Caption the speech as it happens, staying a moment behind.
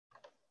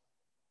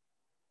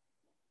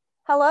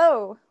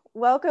Hello,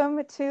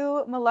 welcome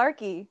to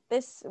Malarkey.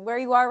 This where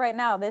you are right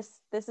now. This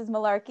is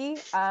Malarkey.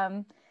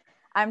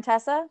 I'm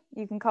Tessa.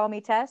 You can call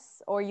me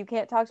Tess, or you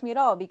can't talk to me at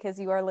all because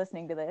you are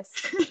listening to this.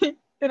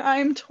 And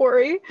I'm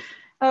Tori.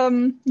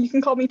 You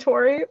can call me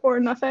Tori or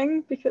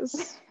nothing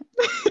because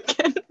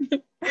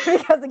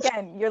Because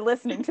again, you're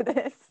listening to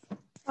this.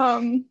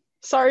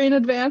 Sorry in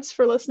advance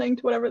for listening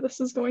to whatever this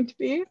is going to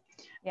be.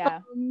 Yeah.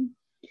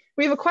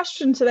 We have a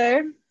question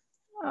today.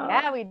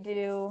 Yeah, we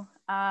do.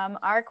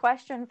 Our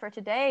question for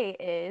today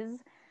is,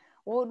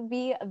 what would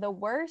be the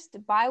worst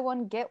buy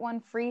one get one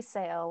free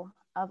sale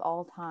of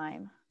all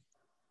time?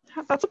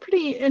 That's a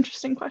pretty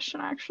interesting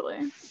question,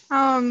 actually.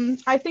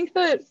 I think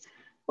that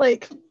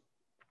like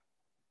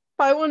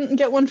buy one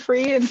get one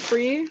free and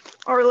free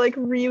are like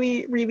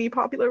really really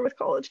popular with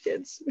college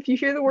kids. If you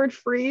hear the word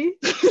free,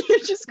 you're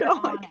just gonna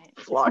like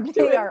flock to it.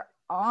 They are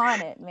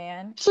on it,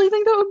 man. Actually, I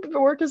think that would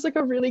work as like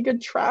a really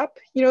good trap.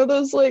 You know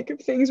those like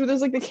things where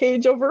there's like the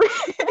cage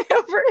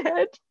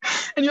overhead,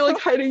 and you're like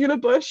hiding in a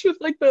bush with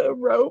like the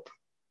rope.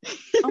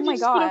 Oh my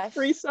just put a gosh.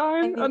 free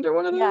sign under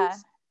one of those. Yeah.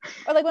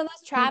 Or like one of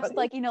those traps,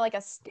 like, you know, like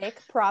a stick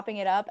propping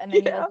it up, and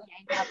then you like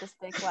yank out the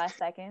stick last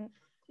second.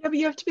 Yeah, but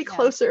you have to be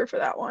closer for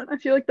that one. I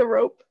feel like the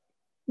rope,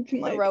 you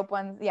can like the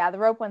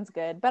rope one's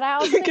good. But I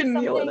also think can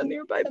kneel in a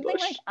nearby something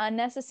bush. like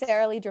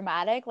unnecessarily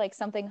dramatic, like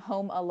something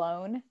Home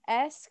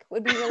Alone-esque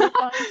would be really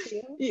fun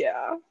too.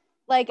 Yeah.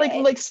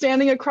 Like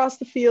standing across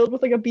the field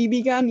with like a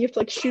BB gun, you have to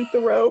like shoot the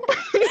rope.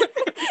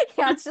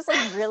 Yeah, it's just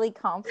like really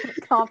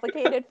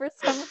complicated for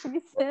some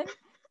reason.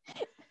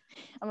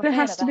 It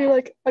has to be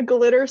like a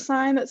glitter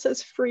sign that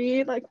says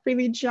free, like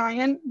really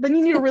giant. Then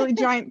you need a really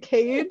giant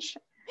cage.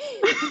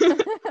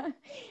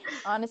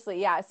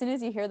 Honestly, yeah, as soon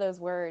as you hear those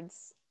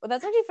words. Well,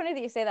 that's actually funny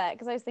that you say that,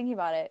 because I was thinking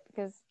about it,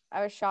 because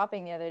I was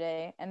shopping the other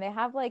day and they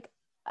have like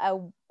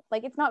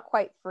it's not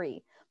quite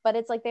free, but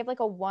it's like they have like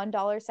a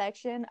 $1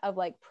 section of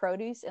like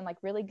produce and like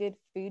really good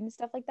food and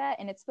stuff like that,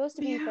 and it's supposed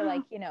to be for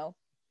like, you know,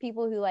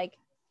 people who like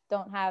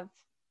don't have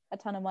a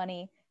ton of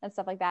money and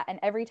stuff like that. And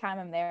every time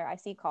I'm there, I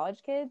see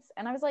college kids,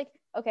 and I was like,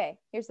 okay,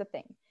 here's the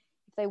thing: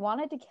 if they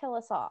wanted to kill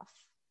us off,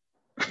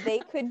 they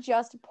could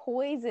just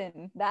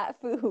poison that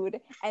food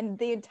and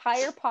the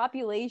entire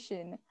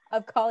population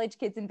of college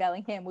kids in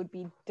Bellingham would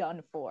be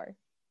done for.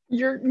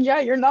 You're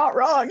not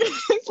wrong.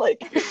 It's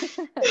like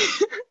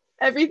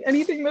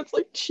anything that's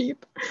like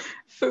cheap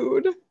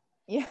food.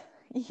 Yeah.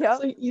 Yep.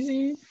 Like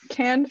easy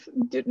canned.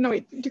 Do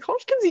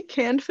college kids eat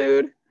canned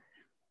food?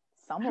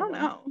 Some I don't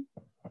them. know.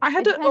 I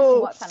had it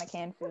to. What kind of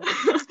canned food?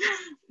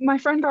 My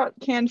friend got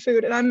canned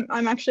food, and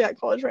I'm actually at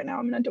college right now.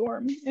 I'm in a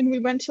dorm, and we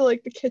went to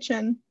like the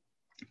kitchen.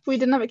 We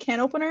didn't have a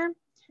can opener,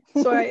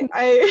 so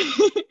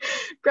I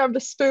grabbed a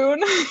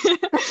spoon.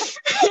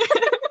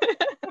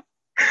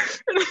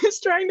 And I was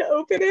trying to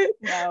open it.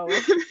 No.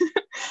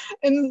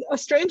 And a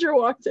stranger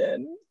walked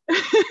in.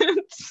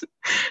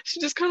 She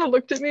just kind of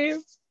looked at me,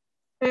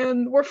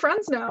 and we're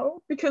friends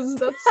now because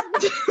that's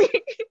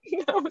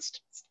it's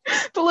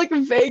just the like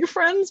vague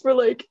friends. We're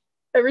like,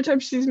 every time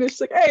she sees me,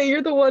 she's like, "Hey,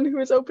 you're the one who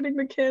was opening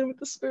the can with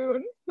the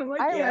spoon." I'm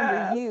like, I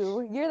remember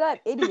you. You're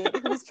that idiot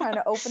who's trying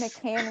to open a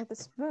can with a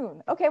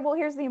spoon. Okay, well,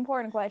 here's the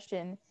important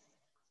question: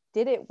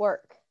 did it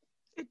work?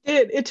 It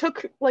did. It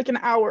took like an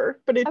hour,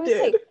 but it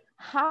did.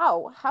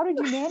 How did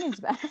you manage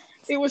that?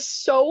 It was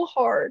so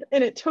hard,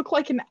 and it took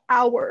like an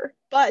hour,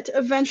 but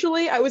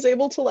eventually I was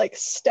able to like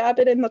stab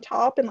it in the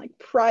top and like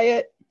pry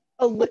it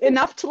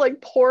enough to like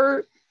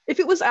pour.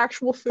 If it was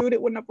actual food,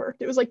 it wouldn't have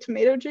worked. It was like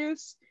tomato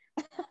juice.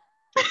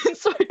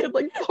 So I could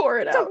like pour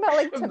it out. About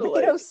like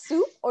tomato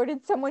soup, or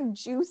did someone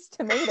juice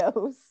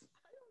tomatoes?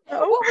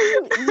 No. What were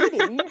you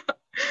eating?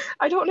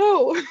 I don't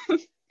know.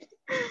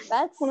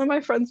 That's one of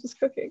my friends was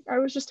cooking. I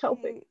was just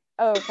helping.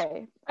 Oh,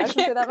 okay. I was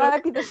gonna say that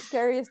might be the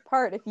scariest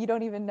part if you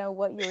don't even know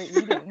what you were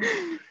eating.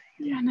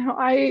 Yeah, no,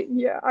 I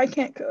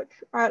can't cook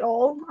at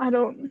all. I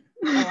don't.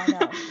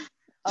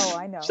 Oh,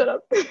 I know. Shut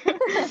up.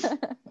 That's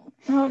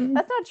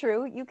not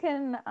true. You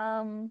can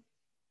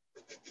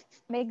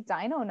make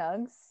dino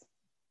nugs.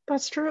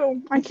 That's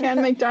true. I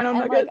can make dino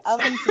nuggets. Like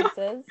oven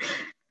pizzas.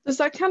 Does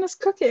that count as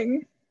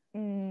cooking?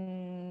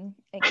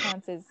 It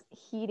counts as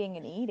heating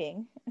and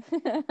eating.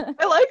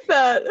 I like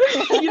that.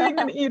 Heating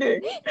and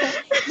eating.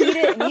 Heat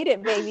it and eat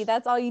it, baby.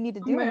 That's all you need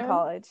to do in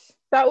college.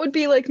 That would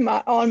be like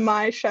on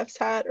my chef's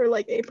hat or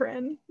like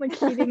apron, like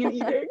heating and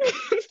eating.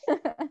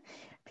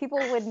 People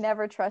would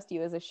never trust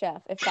you as a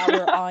chef if that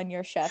were on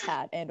your chef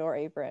hat and or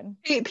apron.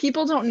 Hey,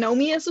 people don't know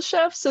me as a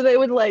chef, so they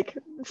would like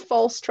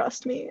false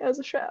trust me as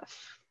a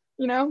chef.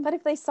 You know? But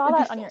if they saw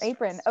that on your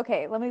apron,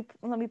 okay, let me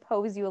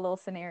pose you a little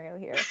scenario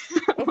here.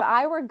 If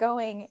I were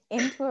going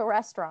into a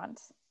restaurant,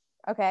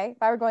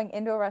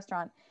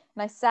 and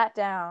I sat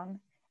down,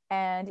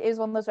 and it was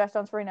one of those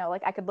restaurants where, you know,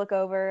 like I could look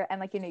over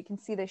and like, you know, you can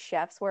see the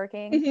chefs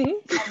working, and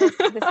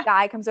this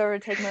guy comes over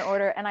to take my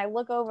order, and I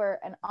look over,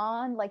 and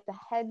on like the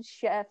head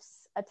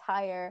chef's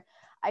attire,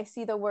 I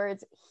see the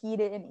words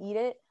 "heat it and eat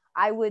it."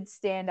 I would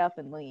stand up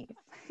and leave.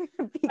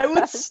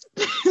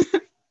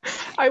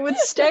 I would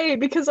stay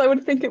because I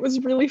would think it was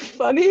really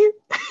funny.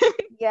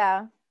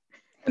 Yeah.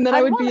 And then I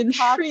I'd would be want to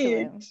talk to him.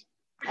 intrigued.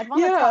 I'd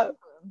want to Yeah, talk to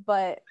him,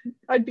 but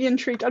I'd be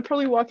intrigued. I'd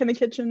probably walk in the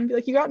kitchen and be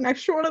like, "You got an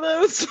extra one of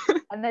those?"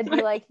 and then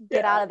be like,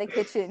 get Yeah. out of the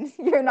kitchen.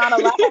 You're not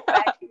allowed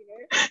back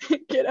here.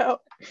 Get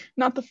out.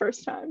 Not the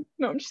first time.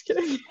 No, I'm just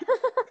kidding.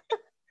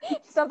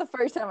 It's not the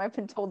first time I've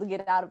been told to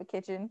get out of a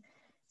kitchen.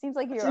 Seems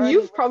like you're So already.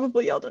 you've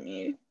probably yelled at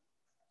me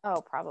Oh,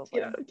 to probably.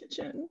 get out of the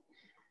kitchen.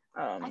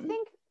 I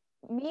think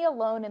me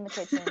alone in the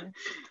kitchen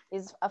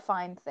is a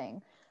fine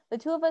thing. The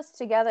two of us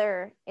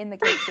together in the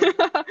kitchen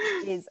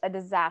is a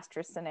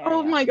disastrous scenario.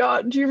 Oh my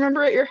god. Do you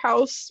remember at your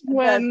house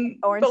when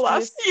orange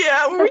juice? juice?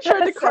 Yeah, when we tried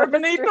to Soda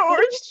carbonate the stream.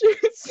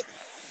 orange juice.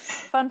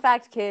 Fun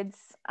fact, kids,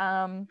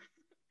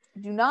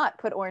 do not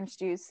put orange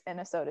juice in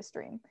a soda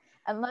stream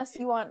unless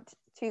you want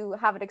to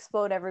have it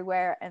explode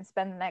everywhere and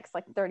spend the next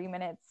like 30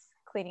 minutes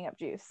cleaning up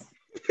juice.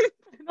 It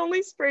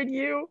only sprayed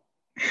you.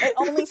 It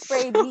only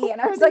sprayed So me, and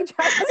I was like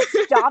trying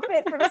to stop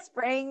it from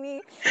spraying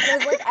me.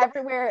 And it was like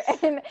everywhere,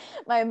 and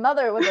my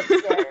mother was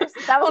upstairs.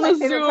 That was on my a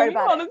favorite Zoom, part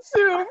about on it. a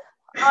Zoom.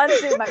 On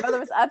Zoom, my mother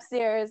was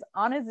upstairs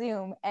on a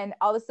Zoom, and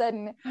all of a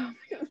sudden,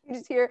 you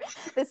just hear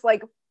this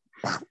like,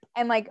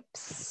 and like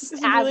This is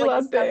as a really like the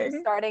loud stuff is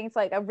bang. starting, it's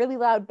like a really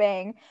loud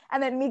bang,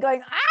 and then me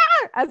going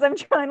ah as I'm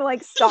trying to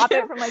like stop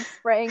it from like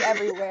spraying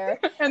everywhere,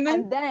 And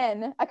and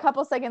then a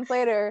couple seconds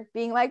later,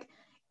 being like,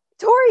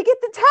 Tori, get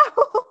the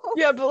towel.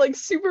 yeah, but like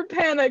super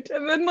panicked.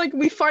 And then like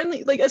we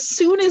finally, like as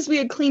soon as we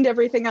had cleaned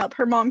everything up,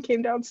 her mom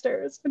came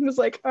downstairs and was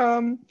like,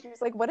 She was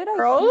like, what did I hear?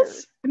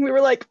 girls? And we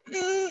were like,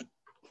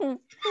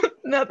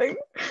 nothing.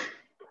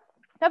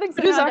 Nothing's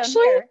It was going on down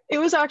here. it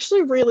was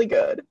actually really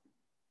good.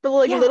 The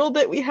like Yeah. little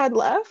bit we had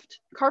left,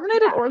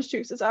 carbonated Yeah. orange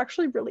juice is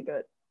actually really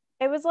good.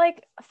 It was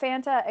like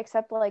Fanta,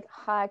 except like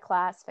high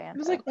class Fanta. It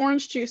was like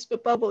orange juice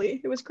but bubbly.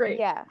 It was great.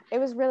 Yeah, it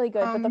was really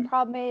good. But the Um,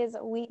 problem is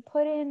we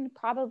put in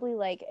probably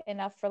like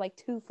enough for like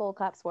 2 full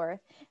cups worth,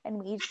 and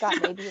we each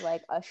got maybe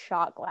like a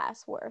shot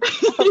glass worth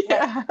of like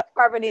yeah.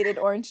 carbonated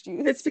orange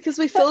juice. It's because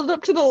we filled it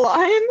up to the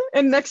line,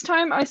 and next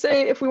time I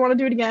say if we want to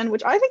do it again,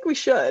 which I think we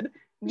should,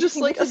 You just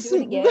think we like a should do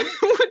it again?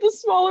 with a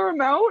smaller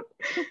amount.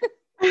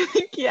 I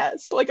think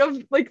yes, like of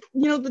like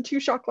you know the 2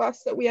 shot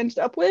glass that we ended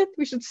up with,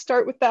 we should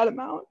start with that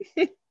amount.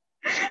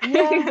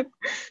 Yeah.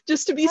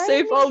 Just to be Part of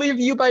safe, me- I'll leave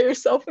you by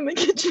yourself in the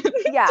kitchen.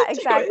 Yeah, to do it.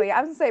 exactly. I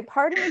was gonna say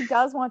part of me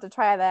does want to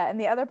try that, and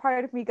the other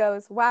part of me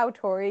goes, "Wow,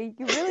 Tori,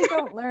 you really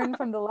don't learn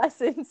from the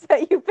lessons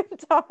that you've been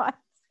taught."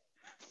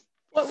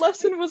 What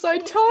lesson was I We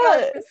make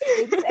taught?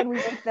 mistakes and we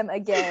make them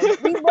again.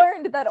 We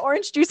learned that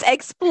orange juice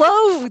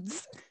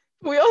explodes.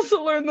 We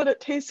also learned that it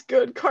tastes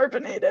good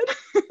carbonated.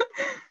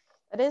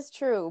 That is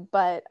true,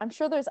 but I'm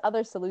sure there's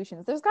other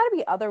solutions. There's got to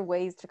be other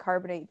ways to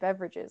carbonate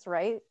beverages,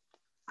 right?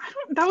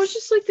 That was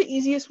just like the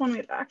easiest one we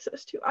had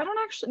access to. I don't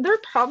actually, there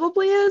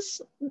probably is.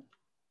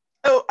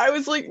 Oh, I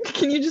was like,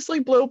 can you just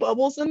like blow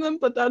bubbles in them?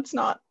 But that's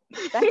not.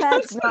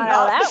 That's not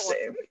how that the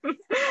same.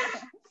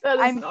 That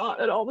is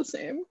not at all the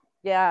same.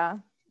 Yeah.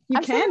 You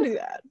I'm sure can there's- do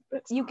that. but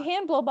it's You not.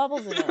 can blow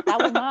bubbles in it.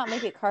 That will not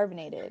make it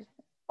carbonated.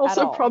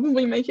 Also all.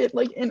 probably make it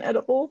like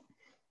inedible.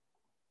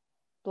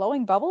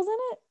 Blowing bubbles in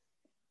it?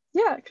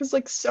 Yeah, because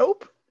like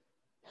soap.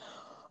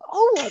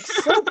 Oh, like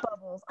soap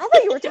bubbles. I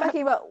thought you were Yeah.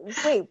 talking about,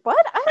 wait,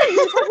 what? I thought you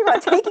were talking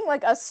about taking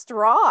like a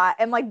straw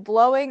and like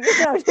blowing,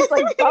 just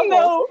like bubbles.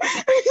 No,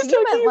 I was You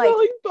talking meant, about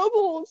like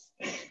bubbles.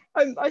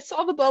 I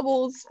saw the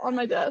bubbles on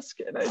my desk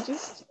and I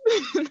just.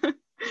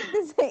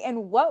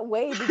 In what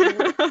way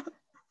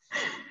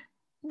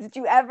did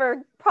you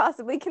ever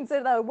possibly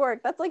consider that would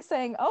work? That's like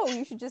saying, oh,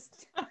 you should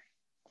just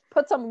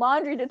put some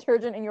laundry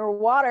detergent in your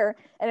water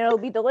and it'll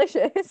be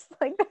delicious.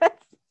 Like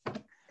that's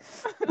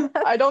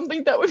I don't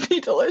think that would be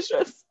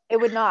delicious. it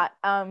would not.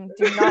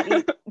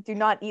 Do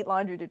not eat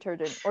laundry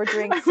detergent or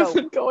drink I soap.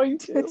 wasn't going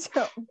to.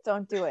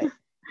 Don't do it.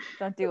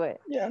 Don't do it.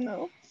 Yeah,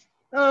 no.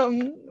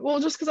 Well,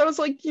 just because I was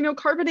like, you know,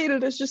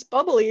 carbonated is just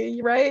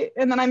bubbly, right?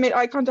 And then I made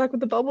eye contact with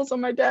the bubbles on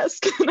my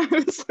desk, and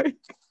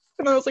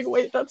I was like,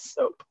 wait, that's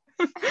soap.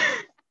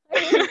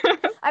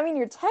 I mean,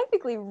 you're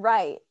technically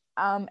right.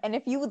 And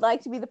if you would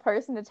like to be the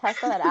person to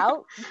test that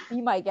out,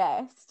 be my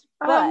guest.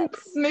 But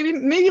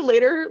maybe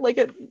later, like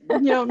at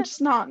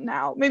just not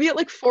now. Maybe at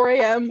like 4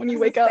 a.m. when you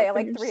wake up. say, and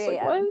like, you're 3 just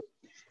a.m.. what?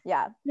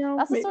 yeah, No,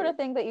 that's the maybe. sort of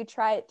thing that you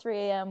try at 3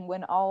 a.m.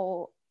 when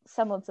all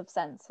semblance of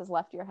sense has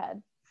left your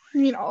head. I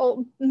mean,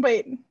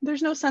 wait.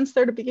 There's no sense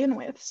there to begin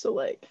with, so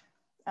like.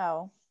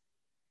 Oh,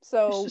 It's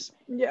so just,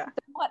 yeah.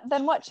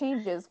 then what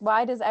changes?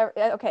 Why does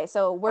okay?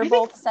 So we're I think-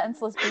 both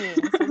senseless beings.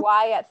 So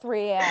why at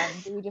 3 a.m.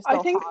 do we just? I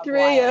go think hog 3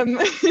 wild? a.m.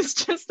 is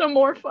just a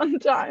more fun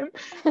time.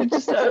 It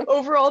just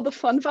overall the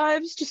fun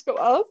vibes just go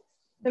up,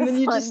 and then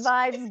you fun just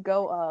vibes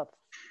go up.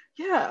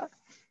 yeah,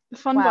 the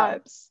fun Wow.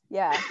 vibes.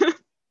 Yeah,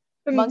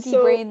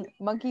 And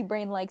monkey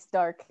brain likes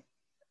dark.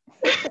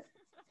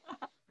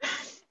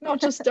 Not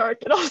just dark,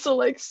 it also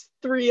likes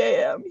 3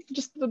 a.m.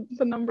 Just the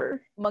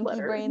number. Monkey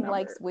letter brain number.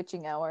 likes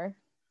witching hour.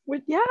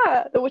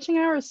 Yeah, the witching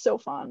hour is so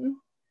fun.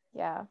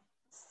 Yeah,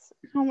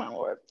 Oh my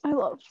lord, I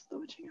love the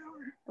witching hour.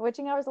 the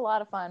witching hour is a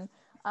lot of fun.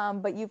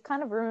 But you've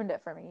kind of ruined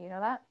it for me. You know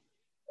that?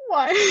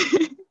 Why?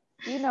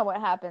 You know what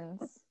happens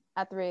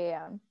at 3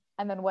 a.m.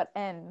 and then what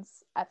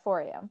ends at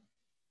 4 a.m.?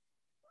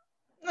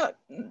 Uh,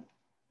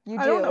 You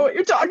I do. don't know what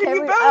you're talking Okay,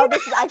 about. oh,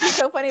 this is actually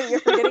so funny that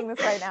you're forgetting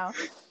this right now.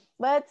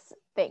 Let's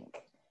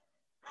think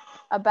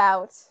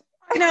about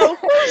No.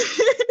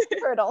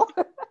 turtle.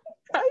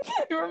 I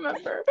do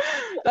remember.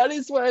 That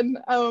is when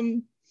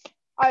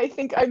I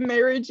think I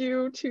married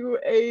you to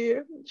a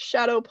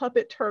shadow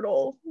puppet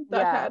turtle that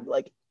Yeah. had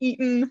like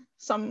eaten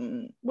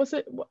some, was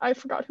it, I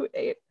forgot who it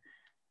ate.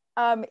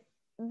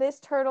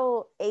 This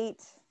turtle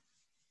ate.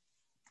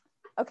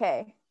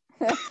 Okay.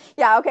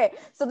 Yeah, okay.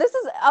 So this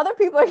is, other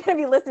people are going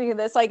to be listening to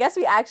this, so I guess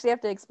we actually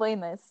have to explain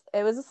this.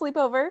 It was a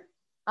sleepover.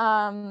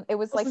 It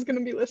was like, Who's going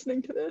to be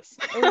listening to this?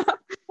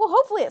 well,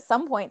 hopefully at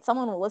some point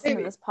someone will listen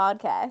Maybe. to this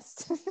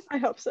podcast. I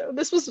hope so.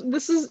 This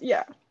is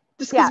yeah.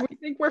 Just Yeah. because we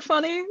think we're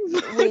funny.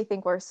 We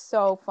think we're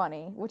so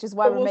funny, which is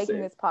why But we're we'll making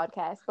see. this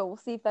podcast, but we'll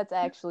see if that's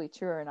actually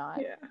true or not.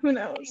 Yeah, who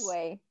knows?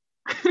 Anyway,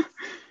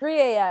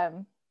 3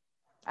 a.m.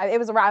 It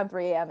was around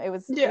 3 a.m. It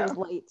was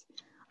late.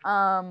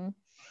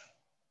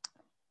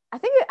 I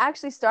think it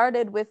actually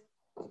started with,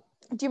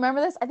 do you remember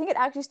this? I think it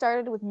actually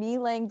started with me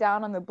laying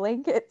down on the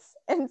blankets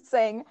and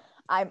saying,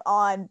 "I'm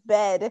on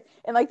bed,"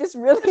 and like this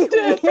really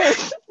weird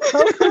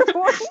smoker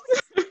voice.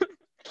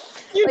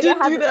 You Like, did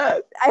do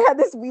that. I had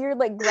this weird,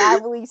 like,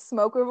 gravelly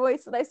smoker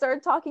voice that I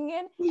started talking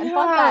in. Yeah. And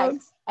fun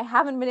fact, I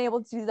haven't been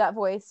able to do that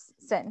voice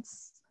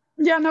since.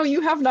 Yeah, no,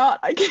 you have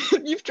not.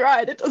 You've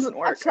tried. It doesn't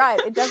work. I've tried.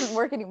 It doesn't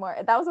work anymore.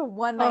 That was a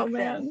one night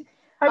thing.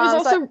 I was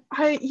also so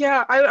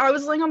I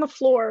was laying on the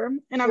floor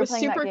and I was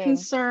playing that super game.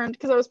 concerned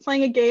because I was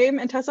playing a game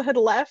and Tessa had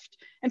left,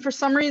 and for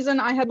some reason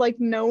I had like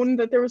known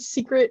that there was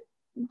secret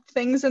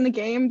things in the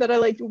game that I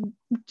like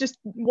just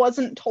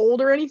wasn't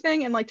told or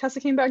anything, and like Tessa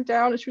came back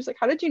down and she was like,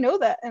 "How did you know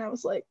that?" And I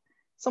was like,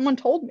 "Someone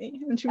told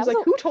me." And she was like,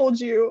 "Who told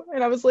you?"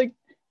 And I was like,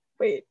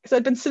 wait, because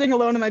I'd been sitting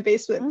alone in my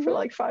basement for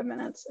like 5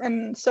 minutes.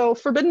 And so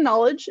forbidden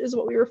knowledge is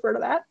what we refer to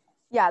that.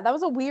 Yeah, that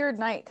was a weird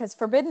night because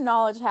forbidden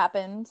knowledge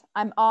happened,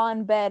 I'm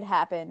on bed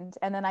happened,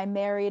 and then I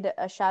married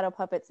a shadow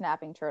puppet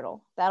snapping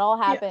turtle. That all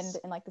happened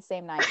in like the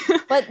same night.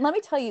 But let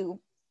me tell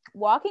you,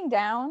 walking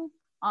down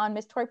on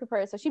Miss Tori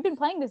Prepare, so she'd been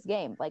playing this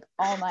game like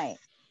all night.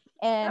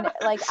 And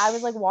like I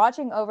was like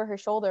watching over her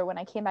shoulder when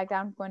I came back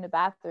down from going to the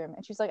bathroom,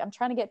 and she's like, "I'm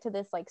trying to get to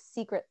this like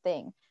secret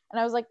thing." And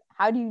I was like,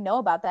 "How do you know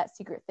about that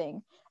secret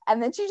thing?"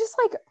 And then she just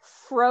like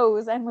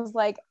froze and was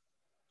like,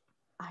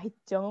 "I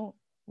don't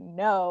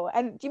know."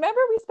 And do you remember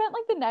we spent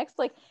like the next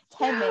like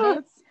 10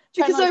 minutes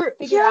trying to like,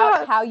 figure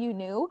out how you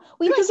knew?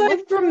 We because like,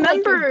 I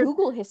remember like, your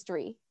Google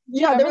history.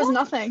 Yeah, there was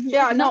nothing.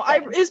 Yeah, no,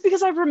 it's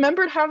because I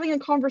remembered having a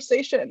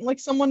conversation, like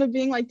someone of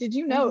being like, "Did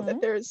you know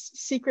that there's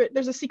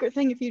a secret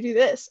thing if you do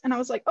this?" And I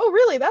was like, "Oh,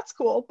 really? That's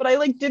cool." But I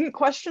like didn't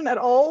question at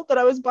all that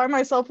I was by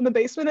myself in the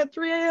basement at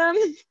 3 a.m.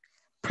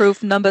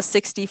 Proof number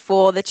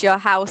 64 that your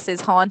house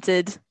is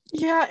haunted.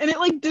 Yeah, and it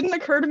like didn't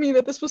occur to me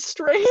that this was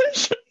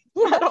strange.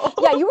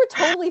 Yeah, you were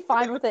totally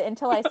fine with it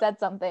until I said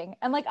something.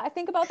 And like I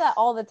think about that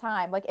all the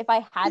time. Like if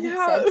I hadn't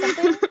said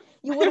something,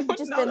 you would have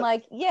just been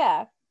like,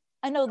 "Yeah,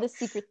 I know this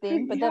secret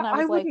thing." But then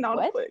I was like,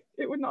 "What?"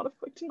 It would not have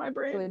clicked in my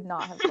brain. It would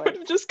not have I clicked. would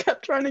have just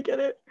kept trying to get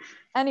it.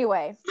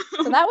 Anyway,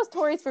 so that was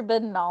Tori's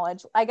forbidden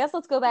knowledge. I guess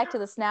let's go back to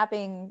the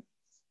snapping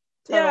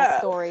turtle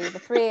story, the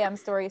 3 a.m.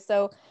 story.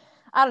 So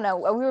I don't know.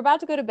 We were about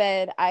to go to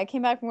bed. I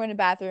came back from going to the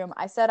bathroom.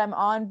 I said I'm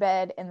on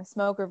bed in the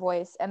smoker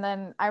voice. And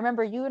then I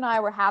remember you and I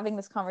were having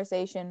this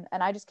conversation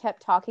and I just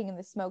kept talking in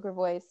the smoker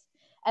voice.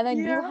 And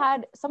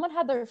then someone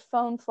had their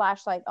phone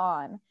flashlight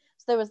on.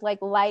 So there was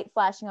like light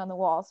flashing on the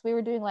wall. So we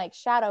were doing like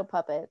shadow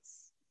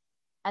puppets.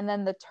 And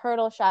then the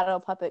turtle shadow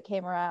puppet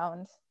came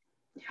around.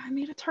 Yeah, I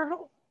made a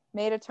turtle.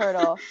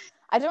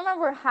 I don't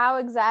remember how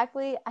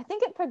exactly. I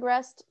think it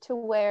progressed to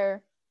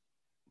where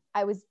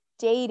I was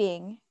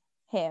dating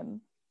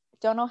him.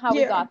 Don't know how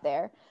we got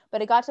there,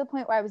 but it got to the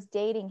point where I was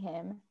dating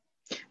him.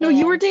 No,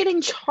 you were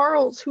dating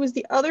Charles, who was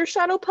the other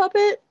shadow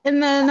puppet,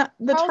 and then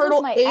the Charles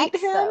turtle was my ate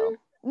ex, him. Though.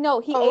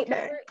 No, he ate.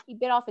 Remember, he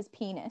bit off his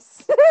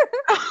penis.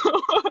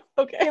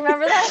 Okay. You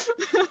remember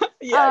that?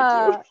 Yeah,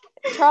 I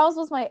do. Charles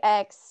was my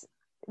ex.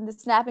 The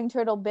snapping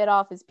turtle bit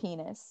off his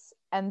penis,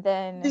 and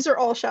then these are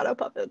all shadow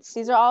puppets.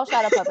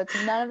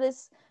 None of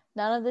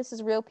this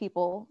is real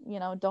people. You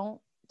know,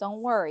 don't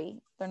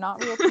worry. They're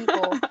not real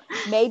people.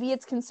 Maybe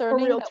it's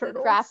concerning that we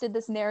crafted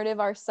this narrative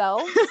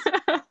ourselves.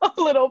 A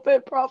little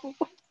bit, probably.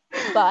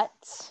 But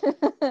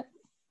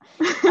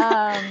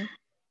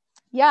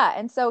yeah,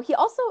 and so he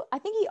also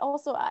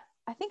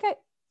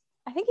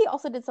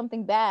did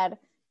something bad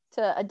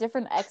to a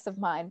different ex of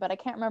mine, but I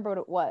can't remember what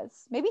it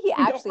was. Maybe he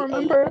actually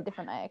ate a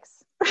different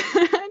ex.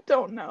 I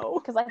don't know.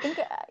 Because I think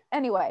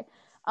anyway.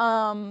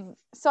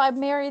 So I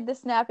married the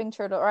snapping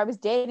turtle, or I was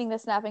dating the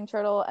snapping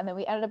turtle, and then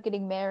we ended up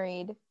getting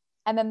married.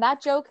 And then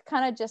that joke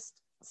kind of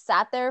just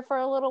sat there for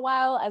a little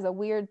while as a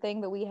weird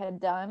thing that we had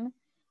done.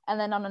 And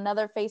then on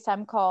another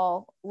FaceTime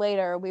call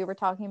later, we were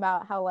talking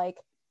about how, like,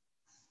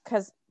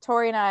 because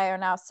Tori and I are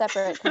now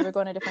separate because we're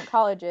going to different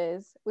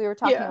colleges. We were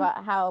talking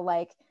about how,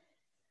 like,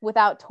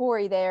 without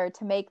Tori there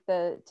to make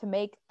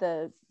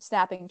the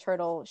snapping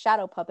turtle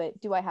shadow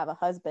puppet, do I have a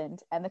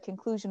husband? And the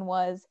conclusion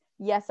was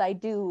Yes, I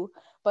do,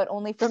 but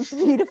only from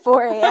 3 to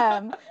 4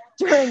 a.m.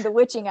 during the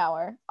witching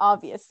hour,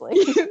 obviously.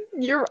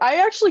 I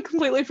actually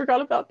completely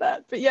forgot about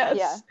that, but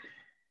yes.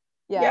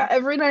 Yeah,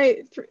 every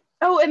night.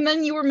 Oh, and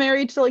then you were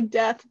married to like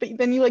Death, but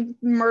then you like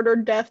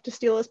murdered Death to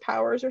steal his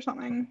powers or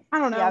something. I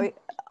don't know. Yeah,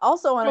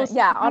 also on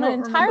an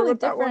entirely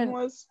different.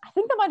 Was. I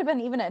think that might have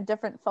been even a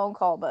different phone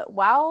call, but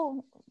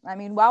while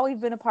we've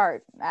been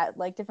apart at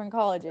like different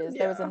colleges,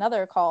 there was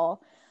another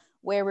call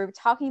where we were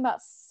talking about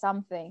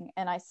something,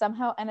 and I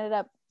somehow ended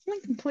up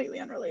something completely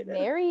unrelated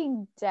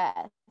marrying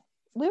Death.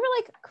 We were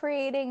like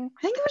creating.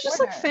 I think it was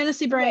just like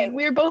fantasy brain.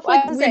 We were both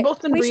like we had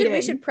both been reading.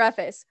 We should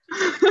preface.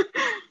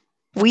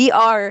 We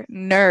are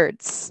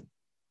nerds.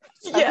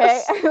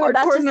 Yes, okay?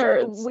 Hardcore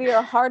nerds. We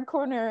are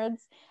hardcore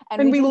nerds.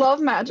 And we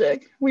love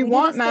magic. We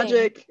want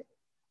magic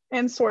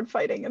and sword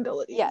fighting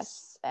abilities.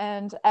 Yes.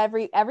 And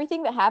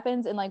everything that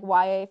happens in like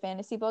YA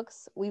fantasy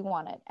books, we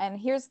want it. And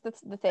here's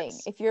the thing.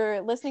 If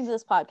you're listening to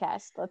this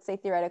podcast, let's say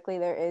theoretically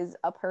there is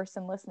a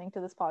person listening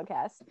to this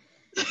podcast.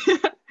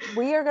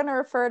 We are going to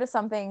refer to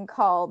something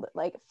called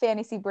like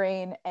fantasy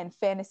brain and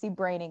fantasy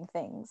braining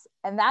things.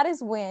 And that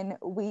is when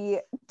we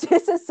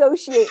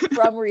disassociate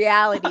from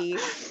reality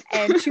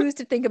and choose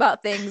to think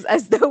about things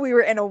as though we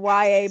were in a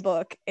YA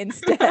book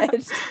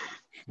instead.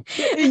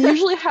 It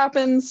usually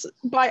happens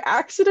by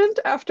accident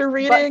after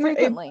reading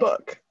a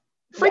book.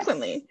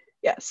 Frequently.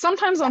 Yes.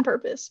 Sometimes on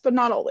purpose, but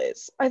not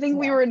always. I think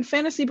we were in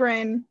fantasy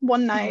brain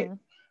one night. Mm-hmm.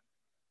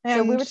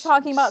 So we were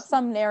talking about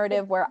some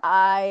narrative where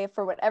I,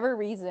 for whatever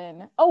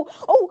reason,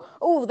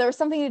 there was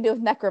something to do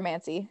with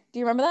necromancy. Do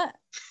you remember that?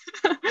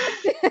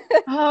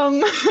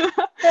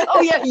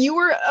 Oh yeah, you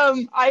were.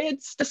 I had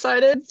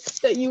decided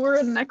that you were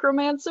a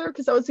necromancer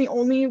because that was the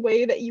only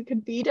way that you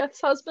could be Death's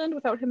husband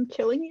without him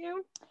killing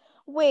you.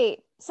 Wait,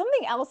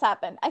 something else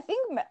happened. I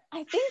think.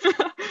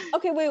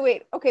 Okay,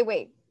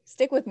 wait.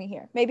 Stick with me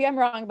here. Maybe I'm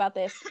wrong about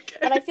this,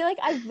 but I feel like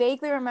I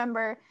vaguely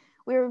remember.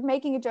 We were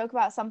making a joke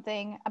about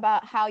something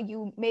about how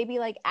you maybe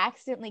like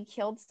accidentally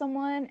killed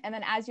someone, and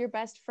then as your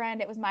best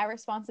friend, it was my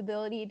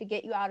responsibility to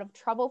get you out of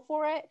trouble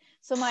for it.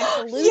 So my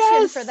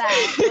solution for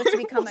that was to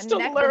become a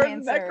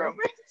necromancer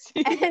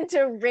and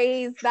to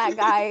raise that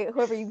guy,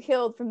 whoever you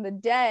killed, from the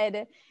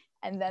dead.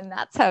 And then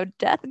that's how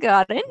Death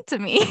got into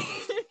me.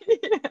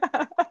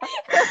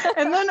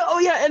 And then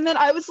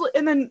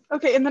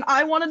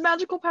I wanted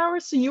magical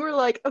powers, so you were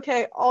like,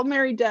 okay, I'll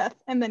marry Death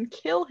and then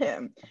kill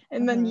him,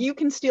 and then you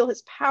can steal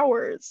his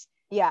powers.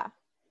 Yeah,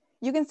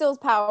 you can steal his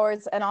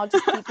powers, and I'll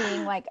just keep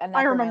being like a necromancer.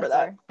 I remember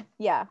that.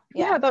 Yeah,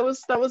 that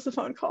was the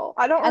phone call.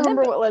 I don't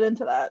remember what led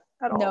into that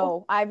at all.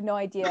 No, I have no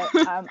idea.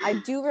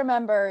 I do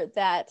remember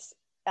that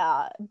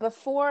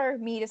before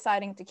me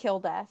deciding to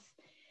kill Death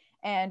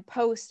and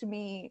post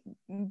me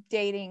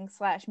dating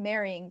 /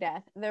 marrying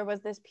Death, there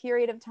was this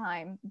period of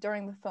time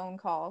during the phone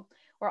call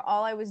where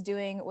all I was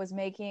doing was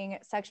making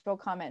sexual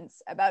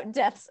comments about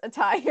Death's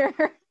attire.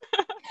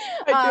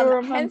 I do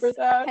remember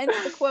that.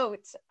 Hence the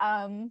quote,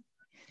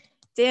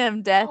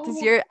 damn, Death,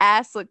 does your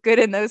ass look good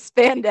in those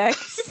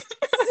spandex?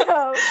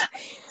 So,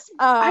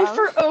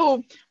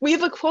 we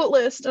have a quote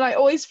list, and I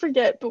always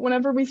forget, but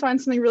whenever we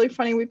find something really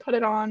funny, we put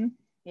it on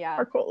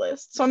our quote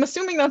list. So I'm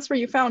assuming that's where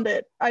you found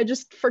it. I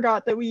just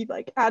forgot that we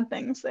like add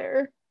things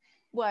there.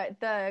 What,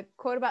 the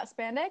quote about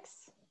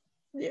spandex?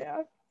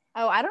 Yeah.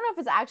 Oh, I don't know if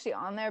it's actually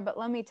on there, but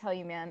let me tell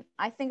you, man,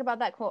 I think about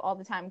that quote all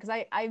the time because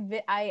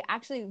I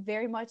actually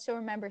very much so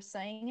remember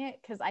saying it,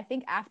 because I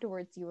think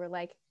afterwards you were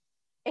like,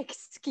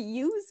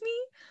 excuse me,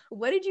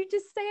 what did you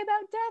just say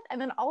about Death? And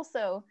then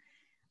also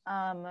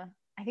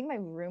I think my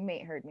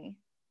roommate heard me.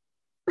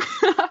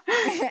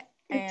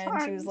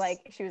 And she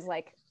was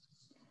like,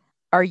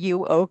 are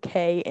you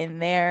okay in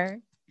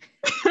there?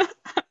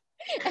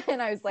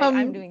 And I was like,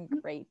 I'm doing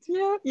great.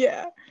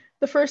 Yeah.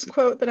 The first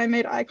quote that I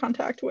made eye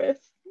contact with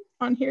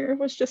on here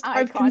was just,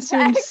 I've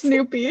consumed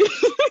Snoopy.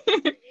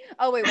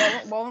 Oh, wait,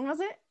 what one was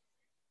it?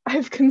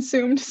 I've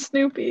consumed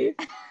Snoopy.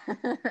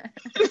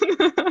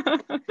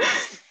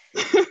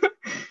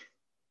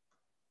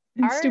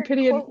 And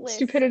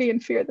stupidity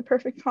and fear, the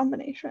perfect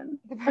combination.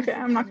 Okay,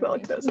 I'm not gonna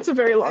look at those. It's a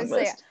very long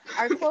list.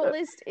 Our quote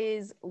list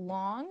is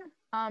long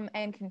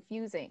and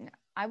confusing.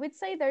 I would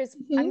say there's,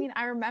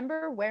 I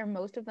remember where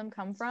most of them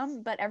come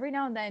from, but every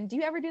now and then, do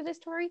you ever do this,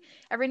 Tori?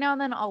 Every now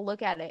and then I'll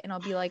look at it and I'll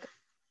be like,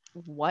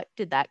 what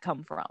did that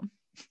come from?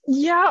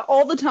 Yeah,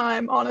 all the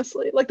time,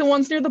 honestly. Like the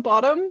ones near the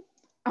bottom.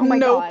 Oh my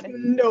God.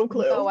 No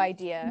clue. No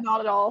idea. Not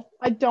at all.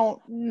 I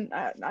don't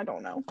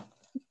know.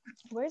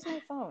 Where's my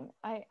phone?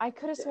 I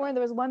could have sworn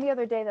there was one the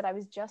other day that I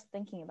was just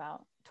thinking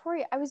about.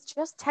 Tori, I was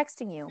just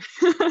texting you.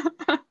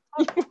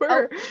 You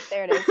were. Oh,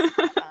 there it is.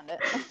 I found it.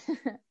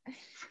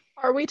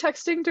 Are we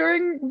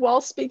texting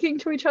while speaking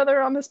to each other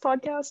on this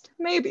podcast?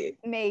 Maybe.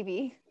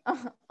 Only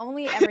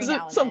every now and then. Is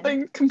it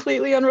something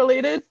completely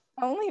unrelated?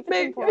 Only if it's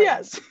important.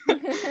 Yes.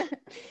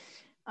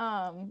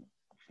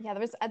 Yeah,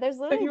 there's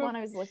literally one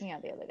I was looking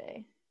at the other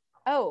day.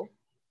 Oh.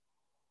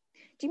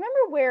 Do you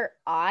remember where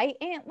eye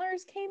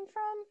antlers came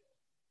from?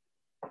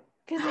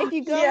 Because if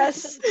you go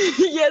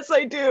Yes,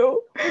 I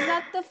do. Is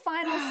that the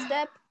final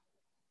step?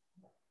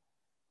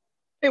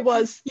 It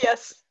was.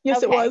 Yes.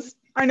 Yes, it Okay. was.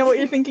 I know what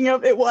you're thinking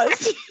of. It was.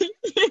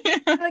 Yeah.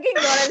 I think you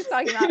know what I was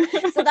talking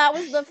about. So that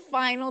was the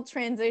final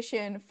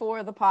transition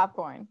for the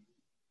popcorn,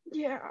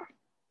 Yeah.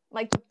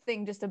 like the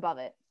thing just above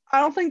it. I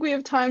don't think we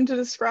have time to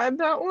describe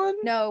that one.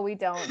 No, we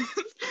don't.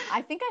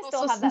 I think I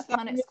still Also, have that since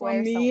Punnett was square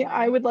on me, somewhere.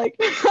 I would like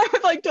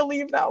to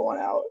leave that one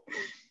out.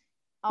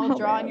 I'll Oh,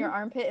 draw on man. your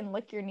armpit and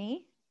lick your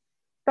knee.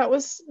 That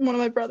was one of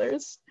my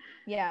brothers.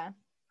 Yeah.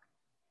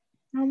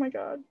 Oh my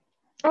god.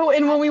 Oh,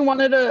 and when we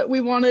wanted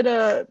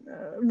a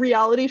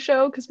reality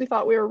show because we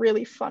thought we were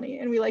really funny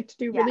and we like to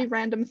do really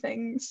random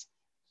things.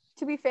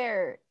 To be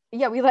fair,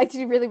 yeah, we like to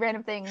do really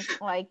random things,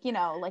 like, you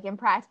know, like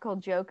Impractical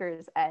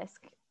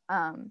Jokers-esque.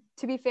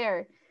 To be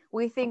fair,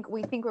 we think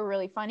we're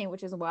really funny,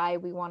 which is why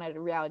we wanted a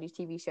reality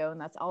TV show, and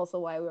that's also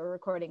why we're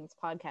recording this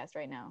podcast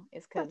right now,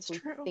 is because we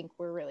think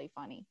we're really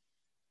funny.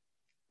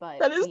 But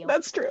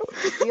that's true.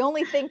 We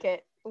only think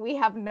it. We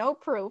have no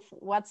proof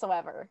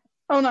whatsoever.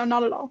 Oh no,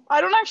 not at all. I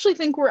don't actually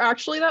think we're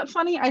actually that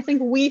funny. I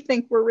think we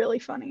think we're really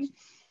funny.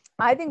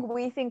 I think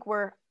we think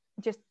we're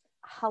just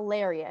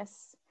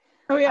hilarious.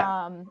 Oh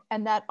yeah.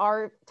 And that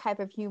our type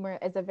of humor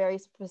is a very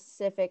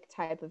specific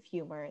type of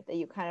humor that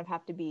you kind of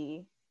have to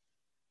be.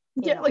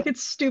 Yeah, like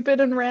it's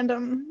stupid and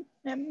random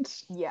and.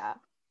 Yeah.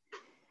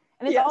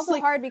 And it's also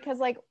like, hard because,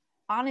 like,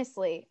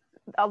 honestly,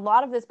 a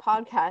lot of this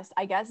podcast,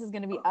 I guess, is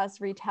going to be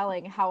us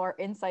retelling how our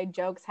inside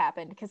jokes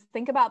happened. Because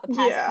think about the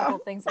past couple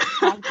of things that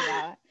we talked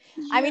about.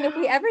 Yeah. I mean, if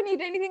we ever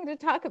need anything to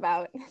talk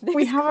about,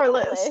 we have our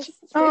list.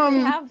 We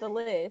have the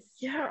list.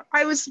 Yeah,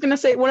 I was going to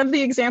say one of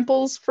the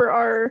examples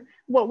for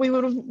what we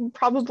would have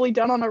probably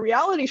done on a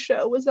reality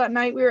show was that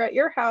night we were at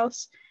your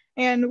house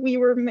and we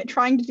were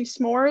trying to do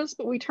s'mores,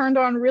 but we turned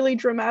on really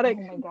dramatic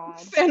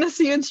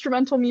fantasy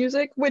instrumental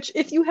music, which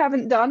if you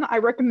haven't done, I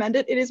recommend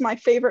it. It is my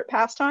favorite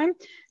pastime.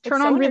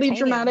 Turn on really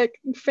dramatic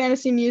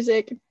fantasy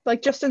music,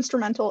 like just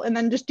instrumental, and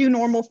then just do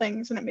normal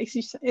things, and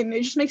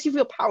it just makes you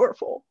feel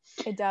powerful.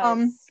 It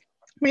does.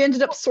 We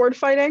ended up sword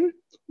fighting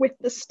with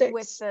the sticks.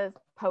 With the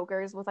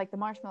pokers, with like the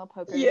marshmallow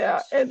pokers.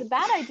 Yeah. It's a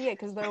bad idea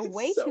because they're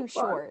way too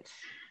short.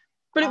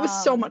 But it was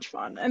so much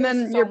fun. And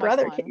then your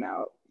brother came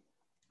out.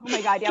 Oh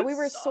my god, yeah, we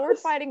were sword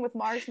fighting with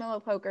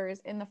marshmallow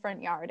pokers in the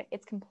front yard.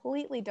 It's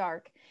completely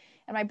dark.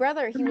 And my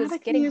brother, he was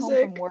getting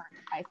home from work,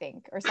 I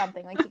think, or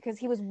something, like, because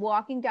he was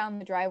walking down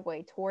the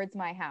driveway towards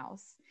my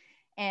house.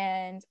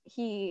 And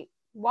he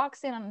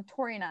walks in on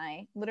Tori and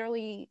I,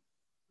 literally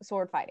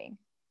sword fighting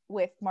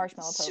with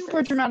marshmallow pokers.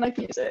 Super dramatic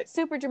music.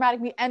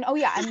 And oh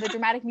yeah, and the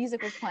dramatic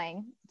music was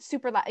playing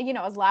super loud, you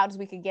know, as loud as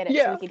we could get it,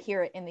 so we could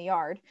hear it in the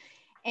yard.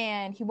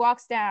 And he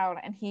walks down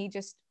and he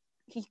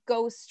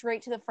goes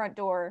straight to the front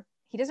door.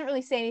 He doesn't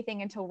really say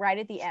anything until right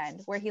at the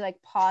end, where he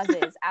like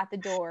pauses at the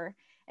door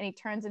and he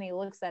turns and he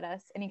looks at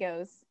us and he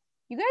goes,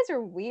 "You guys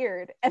are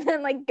weird," and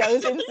then like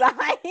goes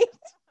inside.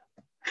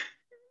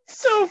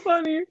 So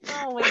funny.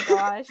 Oh my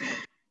gosh.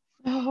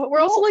 We're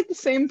also like the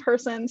same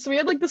person, so we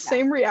had like the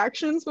same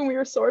reactions when we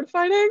were sword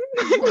fighting.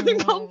 We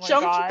both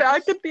jumped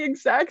back at the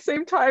exact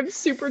same time,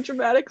 super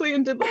dramatically,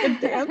 and did like a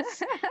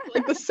dance,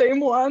 like the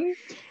same one.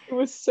 It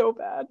was so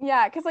bad.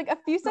 Yeah, because like a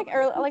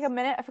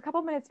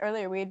couple minutes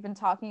earlier, we had been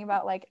talking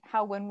about like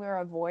how when we were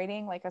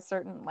avoiding like a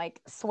certain like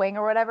swing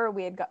or whatever,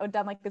 we had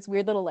done like this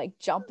weird little like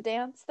jump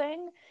dance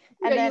thing.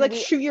 And then you like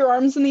shoot your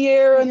arms in the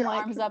air and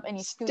like arms up and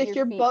you stick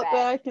your butt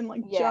back and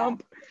like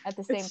jump at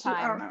the same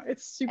time. I don't know.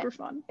 It's super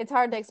fun. It's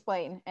hard to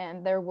explain,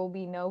 and there will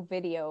be no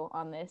video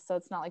on this, so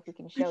it's not like we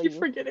can show you. You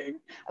Forgetting.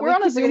 We're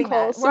on a Zoom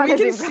call, so we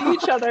can see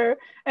each other,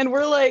 and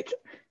we're like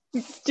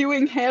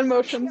doing hand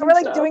motions. We're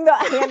like doing the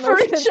hand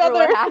motions for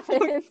what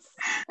happens.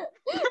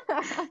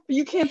 But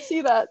you can't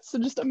see that, so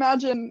just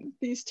imagine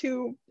these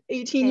two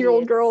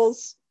 18-year-old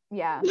girls.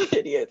 Yeah.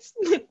 Idiots.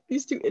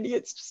 These two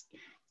idiots just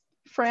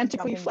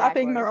frantically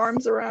flapping their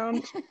arms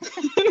around.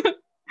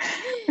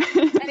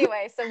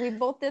 Anyway, so we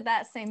both did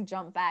that same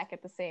jump back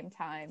at the same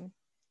time.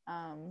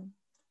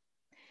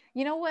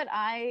 You know what,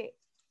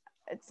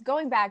 it's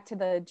going back to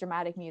the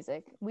dramatic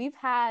music. We've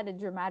had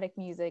dramatic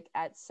music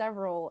at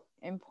several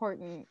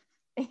important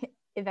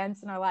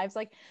events in our lives,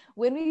 like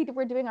when we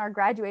were doing our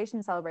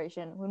graduation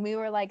celebration, when we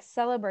were like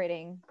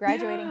celebrating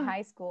graduating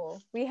high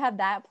school, we had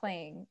that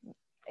playing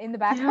in the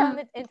background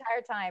the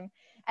entire time.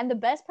 And the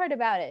best part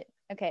about it,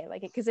 okay,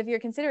 like, because if you're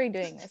considering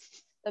doing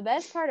this, the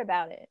best part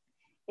about it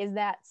is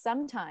that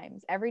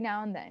sometimes, every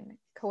now and then,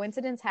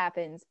 coincidence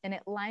happens and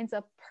it lines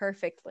up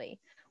perfectly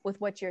with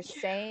what you're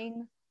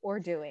saying or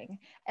doing,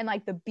 and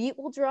like the beat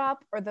will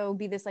drop, or there will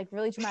be this like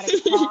really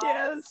dramatic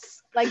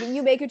pause. Like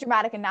you make a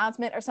dramatic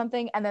announcement or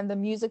something, and then the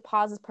music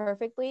pauses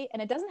perfectly,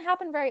 and it doesn't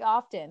happen very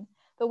often,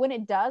 but when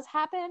it does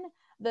happen,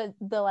 the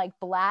like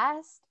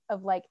blast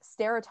of like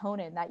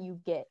serotonin that you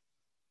get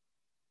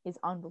is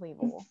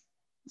unbelievable.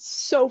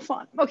 So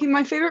fun. Okay,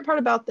 my favorite part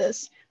about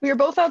this, we were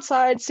both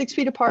outside 6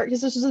 feet apart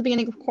because this was the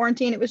beginning of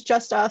quarantine. It was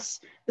just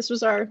us. This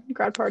was our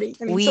grad party.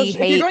 I mean, if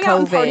you're going out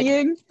and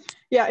partying,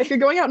 if you're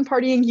going out and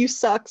partying, you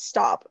suck.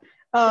 Stop.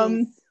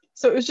 So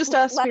it was just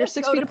us. We were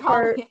 6 feet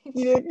apart.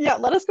 Yeah,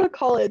 let us go to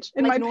college.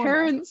 And like my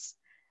parents,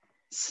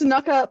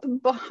 snuck up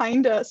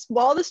behind us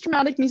while this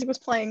dramatic music was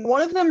playing.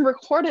 One of them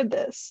recorded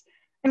this,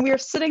 and we were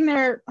sitting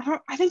there.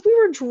 I think we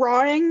were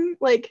drawing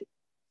like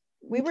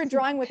with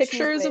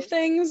pictures of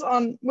things with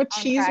on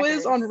Cheese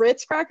Whiz crackers. on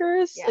Ritz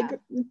crackers. Yeah. Like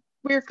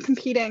we were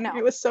competing. No,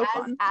 it was so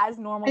fun. As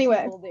normal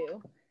Anyway. people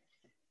do.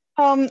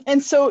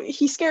 And so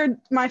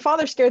my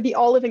father scared the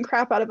all living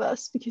crap out of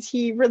us because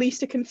he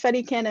released a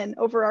confetti cannon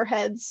over our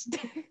heads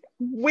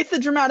with the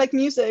dramatic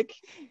music.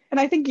 And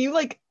I think you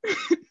like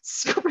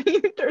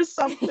screamed or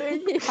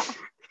something. Yeah.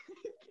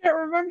 I can't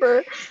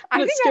remember.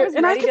 I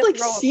could like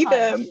see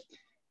them.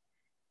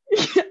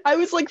 I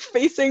was like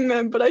facing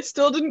them, but I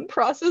still didn't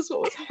process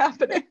what was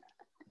happening.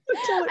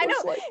 I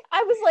know.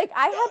 I was like,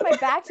 I had my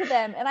back to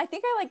them, and I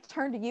think I like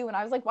turned to you, and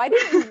I was like, "Why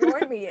didn't you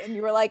warn me?" And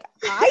you were like,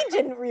 "I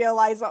didn't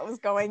realize what was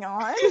going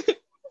on."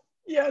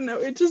 Yeah, no,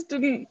 it just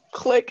didn't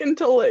click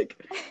until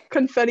like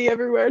confetti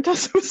everywhere.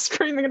 Tessa was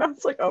screaming, and I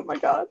was like, "Oh my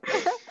god!"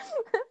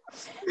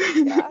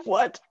 Yeah.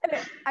 What?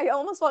 And I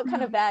almost felt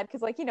kind of bad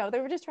because, like, they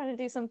were just trying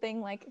to do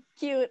something like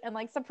cute and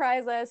like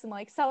surprise us and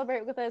like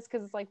celebrate with us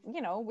because it's like,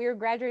 we were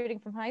graduating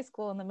from high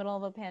school in the middle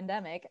of a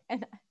pandemic,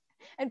 and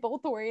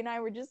both Tori and I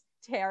were just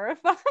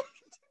terrified.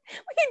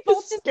 We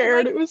both just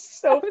scared. It was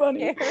so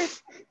funny.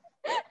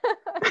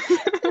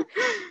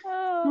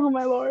 Oh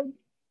my lord.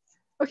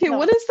 Okay, no.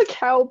 What is the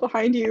cow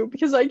behind you?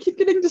 Because I keep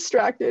getting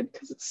distracted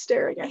because it's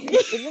staring at me.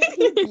 Isn't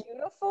he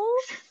beautiful?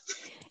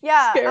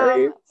 Yeah.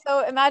 Scary.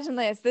 So imagine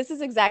this. This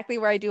is exactly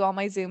where I do all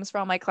my Zooms for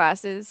all my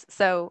classes.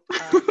 So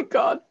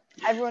God.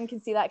 Everyone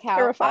can see that cow.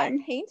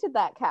 Terrifying. I painted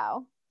that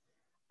cow.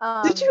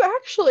 Did you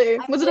actually?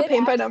 Was it a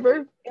paint by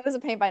number? It was a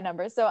paint by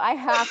number. So I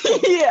have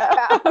painted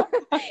yeah.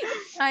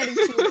 kind of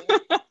cheating.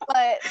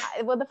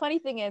 But the funny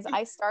thing is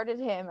I started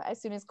him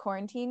as soon as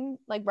quarantine,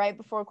 like right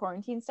before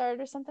quarantine started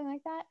or something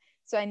like that.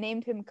 So I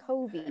named him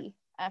Covey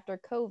after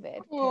COVID.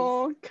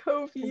 Oh,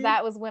 Covey.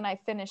 That was when I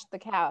finished the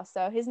cow.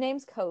 So his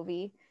name's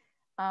Covey.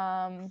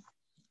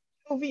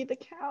 Covey the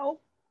cow.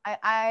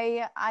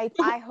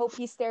 I hope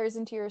he stares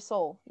into your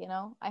soul,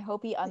 I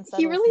hope he unsettles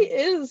He really you.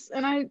 is,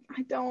 and I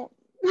don't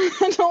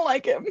I don't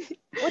like him.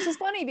 Which is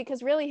funny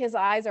because really his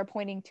eyes are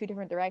pointing two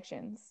different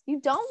directions. You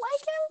don't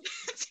like him?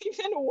 It's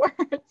even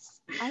worse.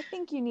 I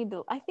think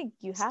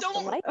you have to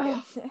like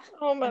him.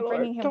 Oh my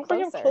lord. Don't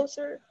bring him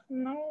closer.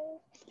 No.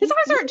 His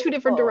eyes aren't two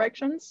different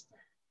directions.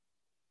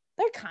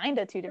 They're kind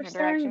of two different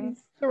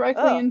directions.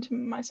 Directly into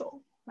my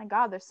soul. My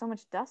god, there's so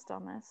much dust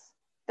on this.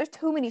 There's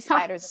too many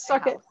spiders in my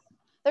house.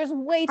 There's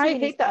way too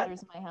many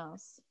spiders in my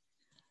house.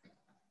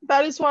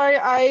 That is why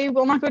I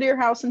will not go to your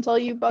house until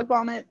you bug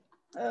vomit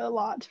a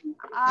lot.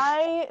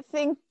 I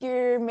think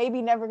you're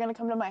maybe never going to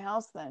come to my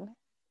house then.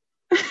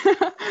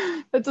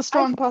 It's a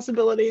strong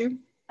possibility.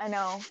 I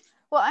know.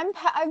 Well,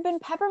 I've been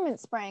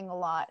peppermint spraying a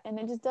lot and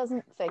it just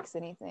doesn't fix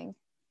anything.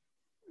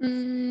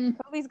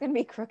 Kobe's going to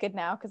be crooked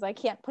now because I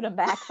can't put him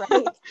back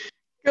right.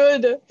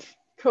 Good.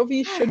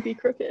 Kobe should be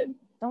crooked.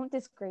 Don't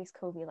disgrace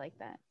Kobe like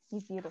that.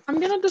 He's beautiful.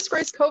 I'm going to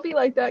disgrace Kobe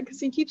like that because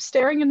he keeps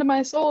staring into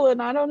my soul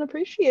and I don't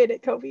appreciate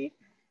it, Kobe.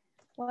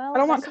 Well, I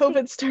don't want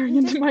COVID staring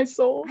into my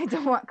soul. I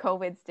don't want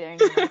COVID staring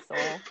into my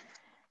soul.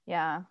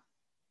 Yeah.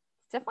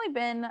 It's definitely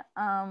been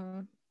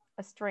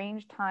a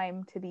strange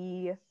time to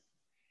be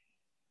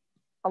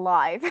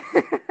alive.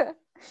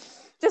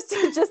 just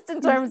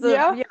in terms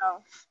of,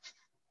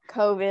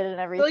 COVID and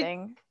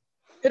everything. Like,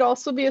 it'd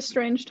also be a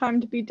strange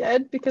time to be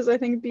dead because I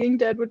think being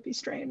dead would be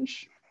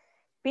strange.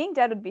 Being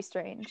dead would be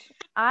strange.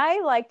 I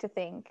like to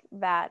think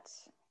that,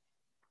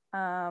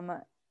 I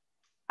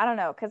don't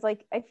know, because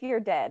like if you're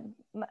dead,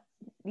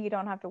 you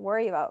don't have to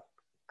worry about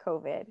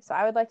COVID. So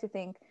I would like to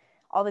think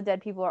all the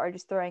dead people are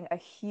just throwing a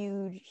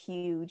huge,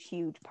 huge,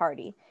 huge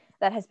party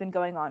that has been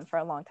going on for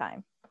a long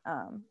time.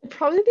 It'd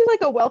probably be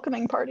like a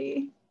welcoming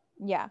party.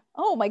 Yeah.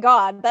 Oh my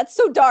God, that's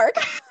so dark.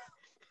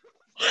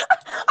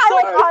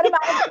 I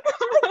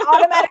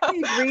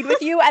automatically agreed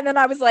with you, and then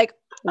I was like,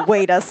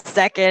 wait a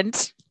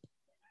second.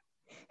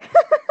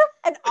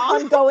 An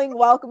ongoing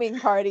welcoming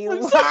party.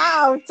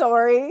 Wow,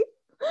 Tori.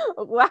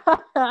 Wow.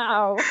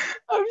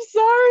 I'm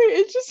sorry.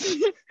 It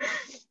just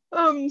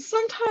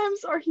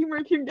sometimes our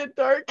humor can get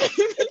dark.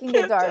 It can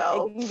get dark.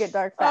 It can get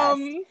dark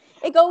fast.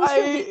 It goes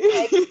from being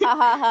like ha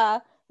ha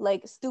ha,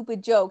 like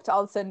stupid joke, to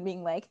all of a sudden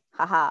being like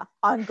haha,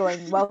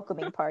 ongoing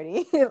welcoming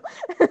party.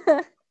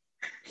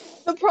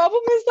 The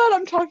problem is that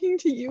I'm talking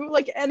to you.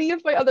 Like any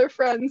of my other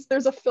friends,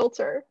 there's a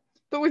filter.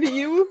 But with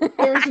you,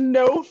 there's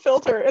no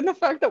filter. And the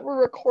fact that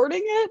we're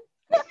recording it,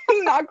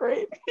 not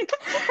great.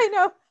 I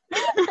know.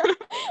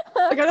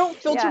 Like I don't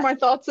filter my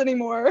thoughts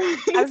anymore. I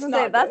was gonna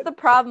say that's the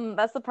problem.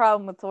 That's the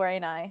problem with Tori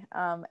and I.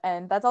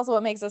 And that's also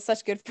what makes us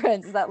such good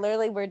friends, is that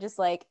literally we're just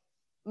like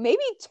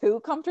maybe too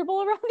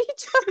comfortable around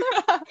each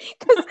other.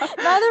 Because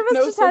neither of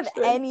us just have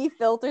any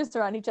filters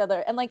around each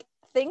other. And like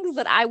things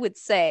that I would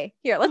say.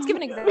 Here, let's give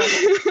an example.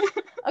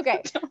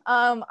 Okay.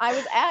 I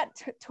was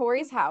at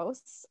Tori's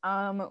house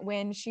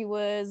when she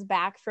was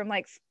back from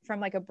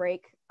a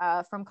break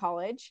from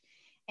college.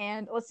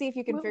 and let's see if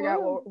you can figure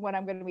out what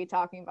I'm going to be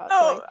talking about.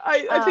 Oh, I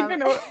think I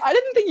know. I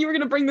didn't think you were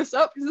going to bring this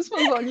up because this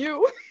one's on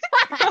you.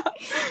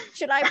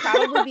 Should I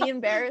probably be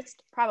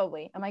embarrassed?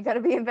 Probably. Am I going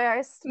to be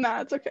embarrassed?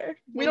 Nah, it's okay.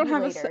 We Maybe don't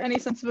have later. any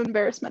sense of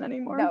embarrassment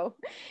anymore. No,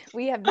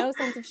 we have no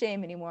sense of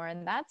shame anymore,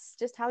 and that's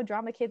just how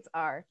drama kids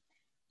are.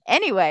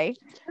 Anyway,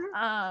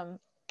 it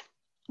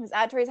was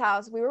at Tori's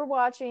house. We were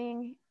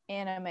watching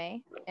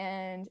anime,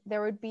 and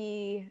there would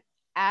be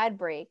ad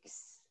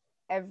breaks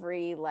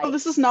every like. Oh,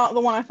 this is not the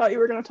one I thought you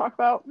were going to talk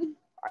about.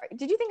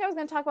 Did you think I was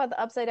going to talk about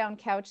the upside down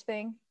couch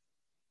thing?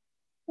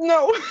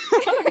 No,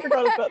 I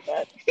forgot about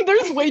that.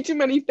 There's way too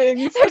many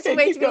things. There's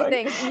way too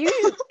many things.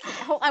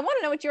 I want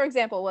to know what your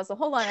example was, so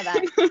hold on to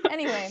that.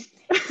 Anyway,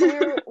 so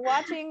we were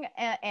watching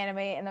anime,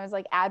 and there was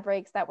like ad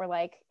breaks that were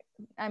like,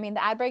 I mean,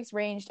 the ad breaks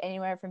ranged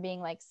anywhere from being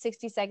like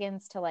 60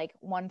 seconds to like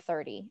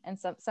 1:30 and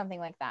something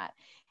like that.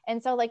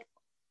 And so like,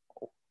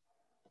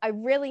 I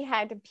really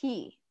had to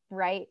pee,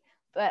 right?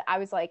 But I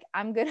was like,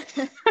 I'm gonna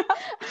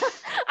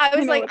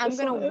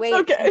wait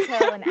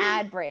until an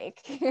ad break.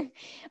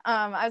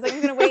 I was like,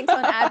 I'm gonna wait until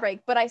an ad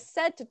break. But I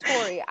said to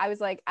Tori, I was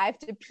like, I have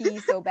to pee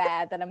so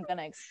bad that I'm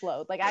gonna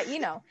explode. Like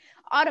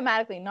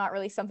automatically not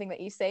really something that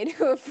you say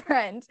to a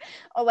friend,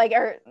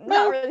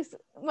 not really.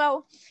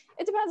 Well,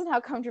 it depends on how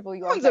comfortable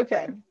you are with that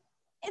friend.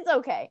 It's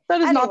okay.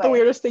 That is not the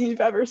weirdest thing you've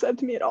ever said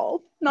to me at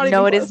all.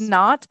 No, it is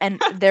not,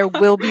 and there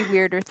will be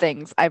weirder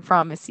things. I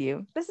promise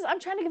you. I'm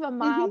trying to give a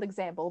mild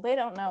example. They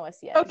don't know us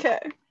yet. Okay.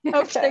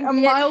 A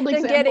mild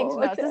example. Getting to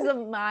know. This is a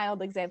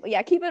mild example.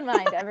 Yeah, keep in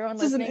mind, everyone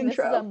listening. This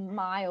is a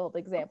mild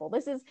example.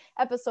 This is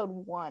episode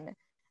 1.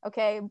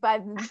 Okay,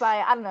 by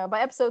I don't know,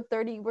 by episode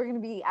 30, we're gonna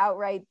be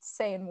outright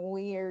saying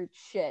weird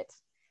shit.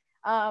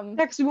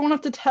 Because we won't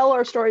have to tell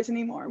our stories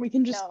anymore. We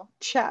can just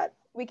chat.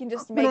 We can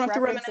just make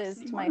references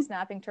to my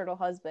snapping turtle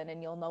husband,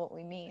 and you'll know what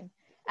we mean.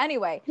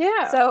 Anyway,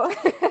 yeah. So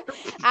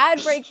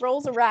ad break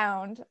rolls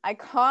around. I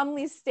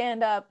calmly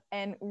stand up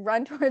and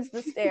run towards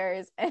the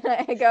stairs, and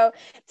I go,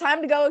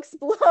 "Time to go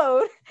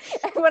explode!"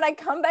 And when I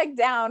come back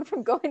down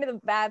from going to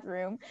the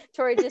bathroom,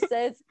 Tori just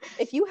says,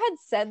 "If you had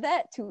said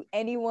that to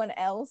anyone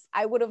else,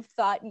 I would have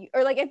thought you,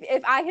 or like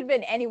if I had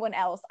been anyone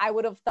else, I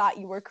would have thought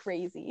you were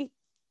crazy."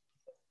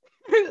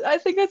 I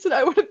think I said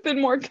I would have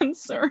been more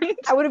concerned.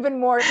 I would have been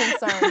more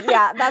concerned.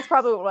 Yeah, that's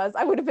probably what it was.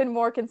 I would have been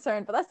more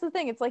concerned. But that's the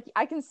thing. It's like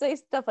I can say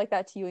stuff like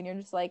that to you, and you're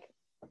just like,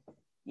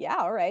 yeah,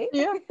 all right.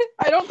 Yeah.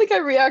 I don't think I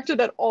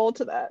reacted at all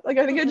to that. Like,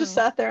 I think I just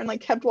sat there and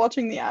like kept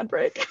watching the ad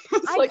break.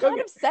 I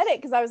kind of said it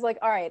because I was like,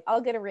 all right,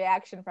 I'll get a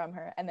reaction from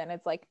her. And then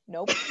it's like,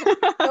 nope.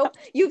 Nope.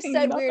 You've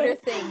said weirder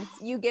things.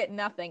 You get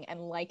nothing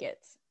and like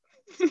it.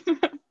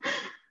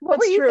 What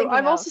were you true.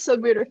 I've also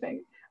said weirder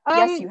things.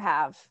 Yes, you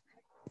have.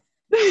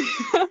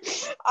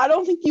 I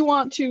don't think you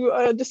want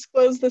to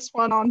disclose this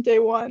one on day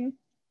 1.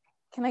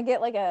 Can I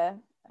get like a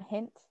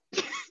hint?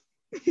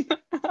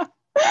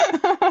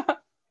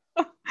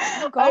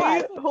 Oh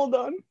God! Hold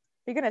on.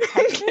 You're gonna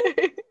text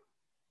me?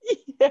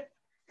 Yeah.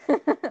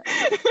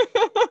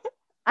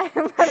 I'm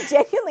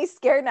genuinely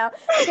scared now.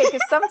 Okay,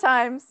 because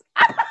sometimes.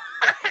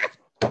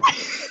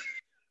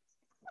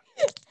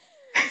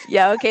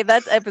 Yeah. Okay,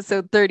 that's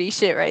episode 30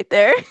 shit right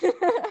there.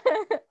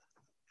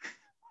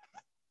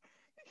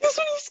 Because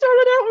when you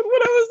started out with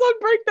when I was on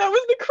break, that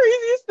was the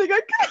craziest thing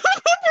I could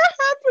remember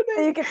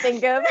happening. You could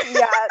think of,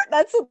 yeah.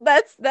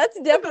 That's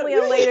definitely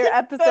a later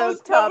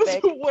episode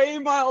topic. That was way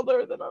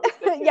milder than I was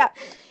thinking. Yeah.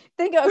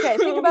 Think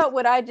about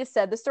what I just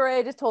said. The story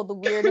I just told, the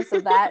weirdness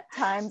of that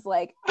times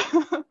like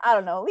I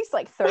don't know, at least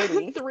like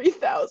 30.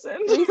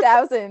 3,000.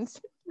 3,000.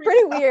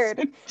 Pretty weird.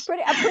 A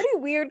pretty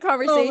weird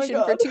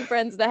conversation for two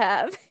friends to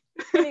have.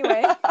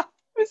 Anyway.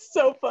 It's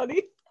so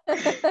funny.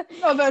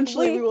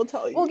 Eventually we will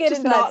tell you. We'll get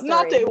into that story.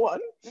 Not day 1.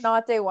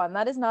 Not day 1.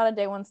 That is not a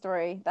day 1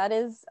 story. That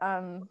is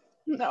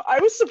No, I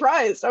was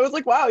surprised. I was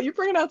like, wow, you're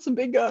bringing out some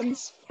big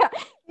guns. Yeah,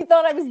 you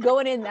thought I was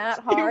going in that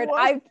hard.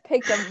 I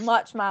picked a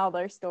much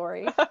milder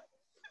story.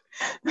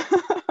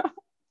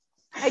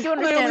 I do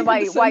understand why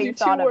you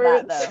thought of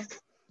that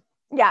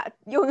though. Yeah,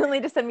 you only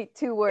need to send me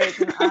 2 words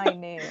and I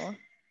knew.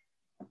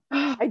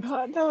 I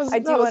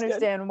do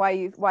understand why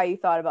you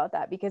thought about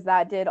that, because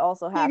that did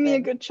also happen. Give me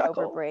a good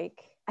chuckle. Over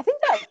break. I think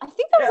that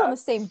was on the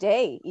same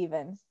day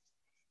even.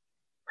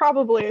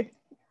 Probably.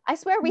 I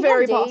swear we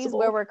have days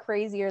where we're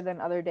crazier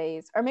than other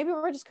days, or maybe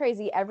we're just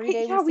crazy every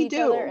day we see each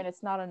other and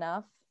it's not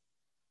enough.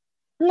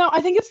 No,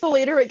 I think it's the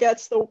later it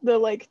gets, the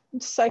like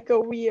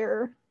psycho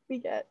weird we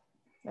get.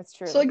 That's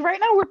true. So like right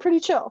now we're pretty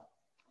chill.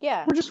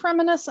 Yeah. We're just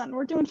reminiscing.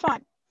 We're doing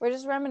fine. We're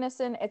just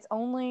reminiscing. It's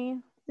only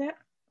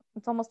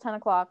it's almost 10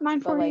 o'clock.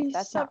 9:47. But like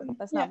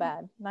that's not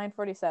bad.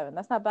 9:47.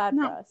 That's not bad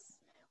for us.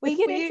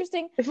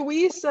 Interesting. If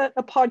we set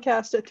a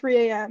podcast at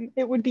 3 a.m.,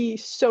 it would be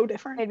so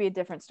different. It'd be a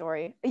different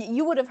story.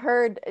 You would have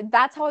heard.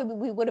 That's how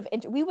we would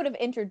have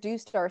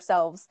introduced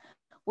ourselves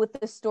with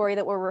the story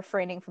that we're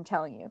refraining from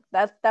telling you.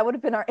 That would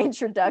have been our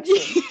introduction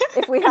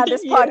if we had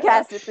this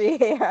podcast at 3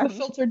 a.m. The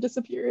filter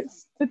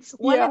disappears. It's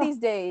one of these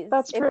days.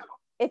 That's true.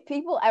 If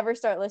people ever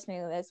start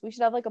listening to this, we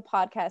should have like a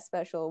podcast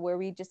special where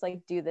we just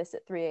like do this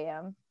at 3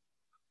 a.m.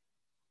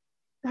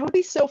 That would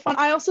be so fun.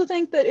 I also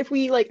think that if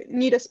we like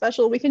need a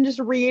special, we can just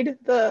read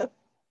the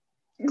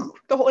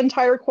whole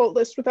entire quote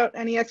list without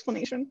any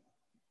explanation.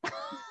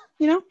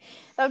 You know?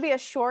 That would be a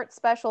short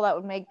special that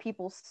would make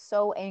people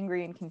so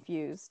angry and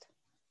confused.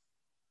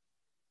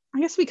 I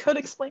guess we could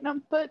explain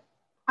them, but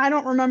I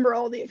don't remember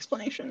all the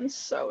explanations,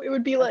 so it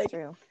would be That's like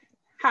true.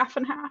 half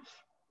and half.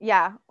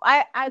 Yeah,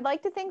 I'd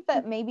like to think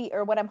that maybe,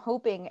 or what I'm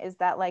hoping is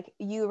that like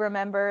you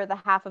remember the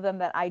half of them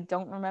that I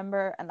don't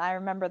remember, and I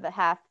remember the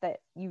half that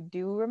you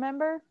do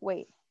remember.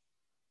 Wait,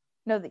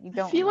 no, that you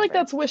don't. I feel like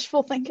remember. that's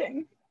wishful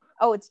thinking.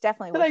 Oh, it's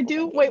definitely. That I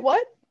do. Thinking. Wait,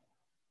 what?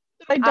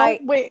 I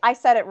don't. Wait. I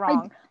said it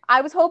wrong.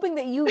 I was hoping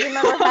that you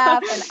remember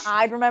half and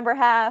I'd remember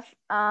half.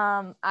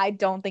 I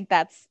don't think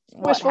that's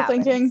what wishful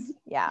happens. thinking.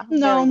 Yeah,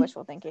 No. very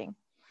wishful thinking.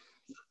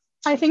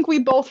 I think we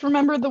both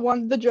remember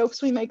the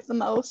jokes we make the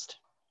most.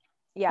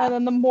 Yeah. And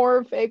then the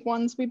more vague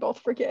ones we both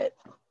forget.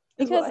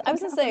 Because I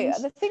was gonna say,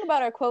 the thing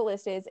about our quote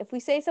list is if we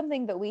say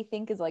something that we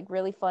think is like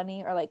really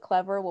funny or like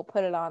clever, we'll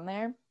put it on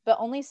there. But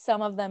only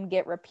some of them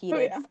get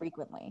repeated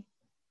frequently.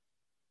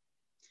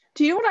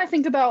 Do you know what I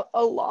think about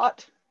a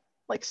lot?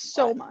 Like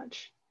so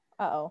much.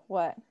 Uh-oh,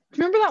 what?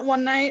 Remember that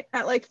one night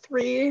at like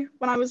 3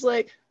 when I was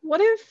like,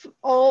 what if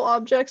all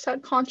objects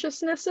had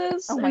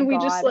consciousnesses? Oh my and we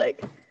God. just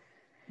like,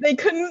 they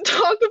couldn't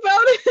talk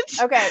about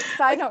it. Okay,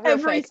 side note real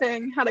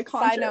everything quick. Had a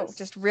conscious. Side note,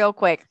 just real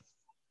quick.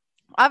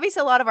 Obviously,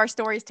 a lot of our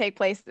stories take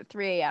place at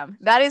 3 a.m.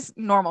 That is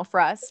normal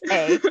for us,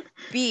 A.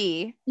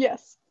 B,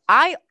 yes.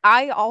 I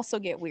also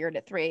get weird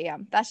at 3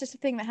 a.m. That's just a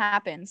thing that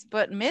happens.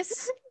 But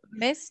Miss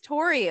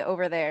Tori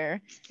over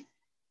there,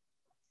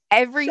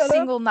 every Shut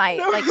single up. night,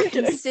 No, like I'm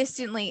kidding.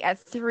 consistently at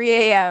 3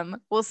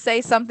 a.m. will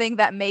say something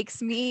that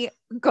makes me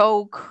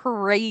go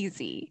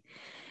crazy.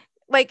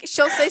 Like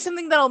she'll say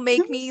something that'll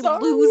make me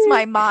lose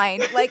my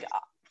mind. Like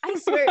I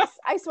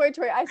swear,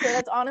 Tori, I swear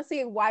that's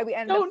honestly why we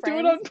ended up Don't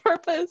friends. do it on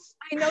purpose.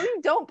 I know you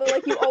don't, but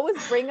like you always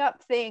bring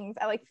up things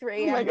at like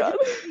 3 a.m. Oh my God.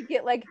 You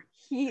get like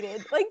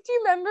heated. Like, do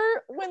you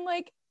remember when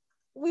like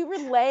we were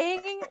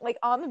laying like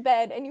on the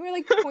bed and you were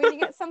like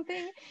pointing at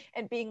something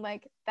and being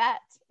like, that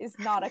is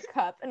not a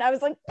cup. And I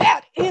was like,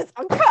 that is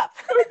a cup.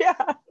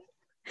 Yeah.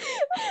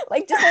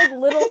 Like just like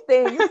little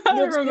things. I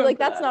You'll just be remember like,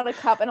 that's that. not a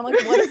cup. And I'm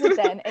like, what is it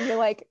then? And you're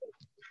like,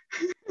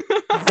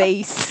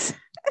 vase.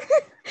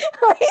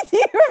 wait, do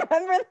you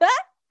remember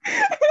that?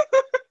 I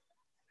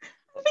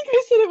think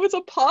I said it was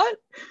a pot.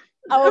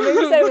 Oh, maybe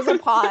you said it was a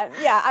pot.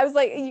 Yeah, I was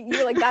like, you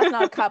were like, that's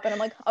not a cup. And I'm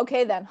like,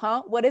 okay then,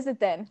 huh? What is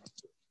it then?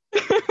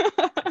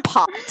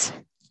 Pot.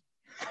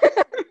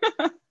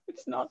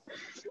 It's not.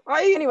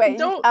 Anyway,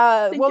 don't.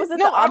 What was it?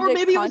 No, the object or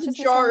maybe it was a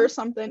consciousness jar one? or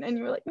something, and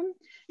you were like,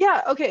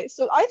 yeah, okay.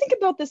 So I think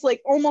about this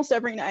like almost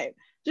every night,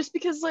 just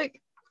because like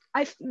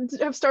I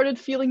have started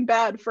feeling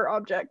bad for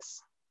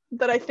objects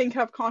that I think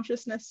have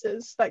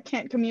consciousnesses that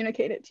can't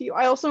communicate it to you.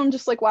 I also am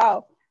just like,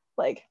 wow,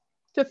 like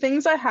the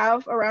things I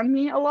have around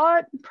me a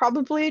lot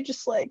probably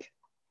just like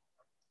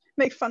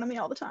make fun of me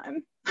all the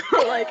time,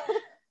 or like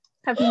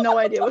have no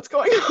idea what's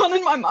going on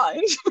in my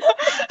mind.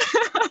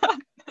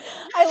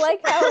 I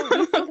like how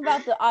you think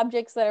about the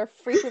objects that are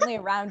frequently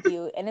around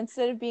you, and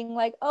instead of being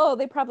like, oh,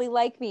 they probably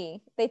like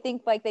me, they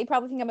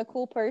probably think I'm a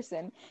cool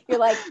person. You're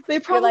like, they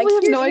probably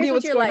have no idea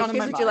what's going on in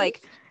my mind. You're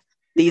like,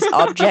 these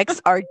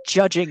objects are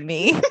judging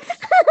me.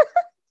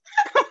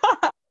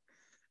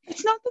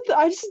 It's not that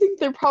I just think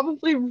they're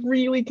probably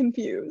really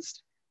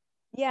confused.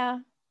 Yeah.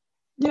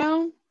 You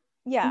know?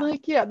 Yeah.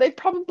 Like, yeah, they've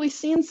probably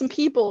seen some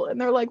people and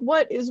they're like,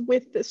 what is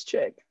with this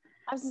chick?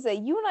 I was gonna say,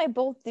 you and I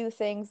both do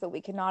things that we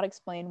cannot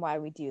explain why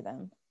we do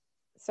them.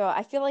 So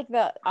I feel like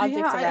the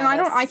objects around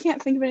us. I can't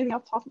think of anything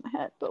off the top of my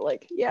head, but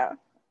like, yeah.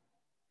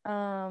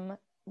 The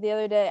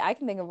other day, I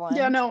can think of one.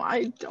 Yeah, no,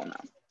 I don't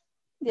know.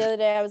 The other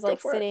day I was like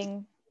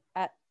sitting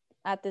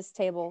at this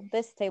table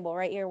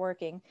right here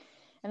working,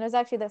 and it was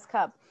actually this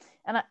cup.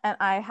 And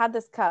I had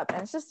this cup,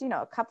 and it's just,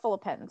 a cup full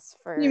of pens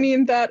for. You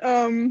mean that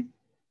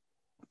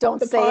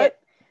Don't say pot? it.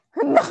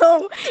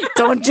 No,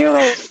 don't do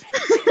it.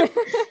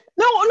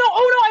 No,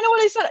 I know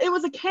what I said. It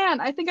was a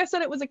can. I think I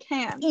said it was a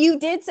can. You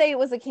did say it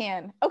was a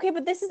can. Okay,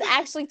 but this is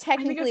actually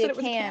technically a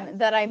can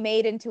that I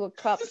made into a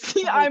cup.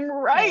 See, I'm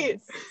right.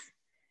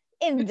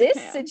 In this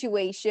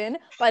situation,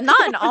 but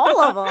not in all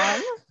of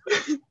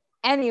them.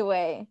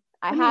 Anyway,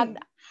 I had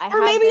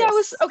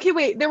okay,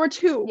 wait, there were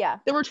two. Yeah.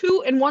 There were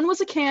two, and one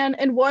was a can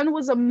and one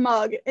was a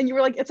mug, and you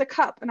were like, it's a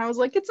cup. And I was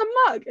like, it's a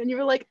mug. And you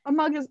were like,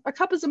 a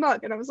cup is a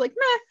mug. And I was like,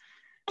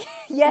 meh.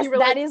 Yes,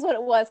 that is what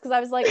it was. Because I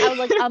was like,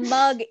 a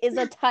mug is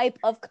a type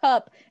of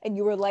cup. And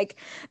you were like,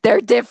 they're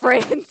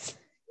different.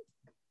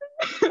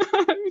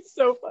 It's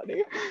so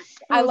funny.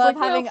 I love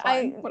like,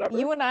 having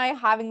you and I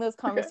having those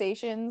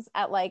conversations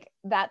at like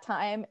that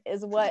time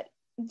is what.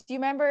 Do you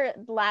remember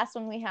the last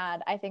one we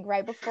had? I think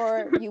right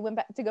before you went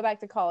back to go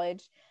back to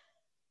college.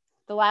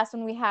 The last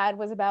one we had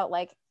was about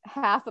like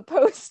half a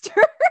poster.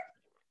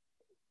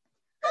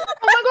 Oh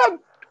my God.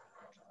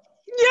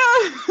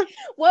 Yeah.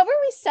 What were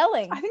we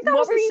selling? I think that what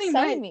was were the you same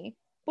selling night. me?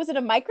 Was it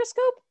a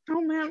microscope?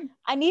 Oh man.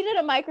 I needed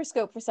a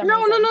microscope for some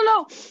reason.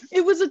 No.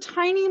 It was a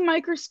tiny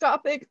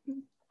microscopic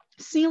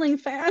ceiling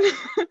fan.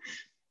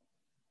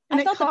 and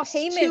I it thought the cost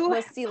payment 2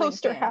 was ceiling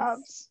poster fans.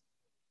 halves.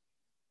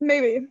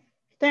 Maybe.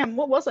 Damn,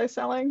 what was I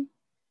selling?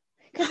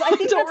 Because I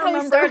think don't that's how we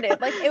remember.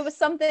 started. Like it was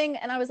something,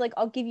 and I was like,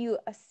 I'll give you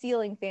a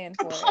ceiling fan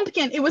A for it.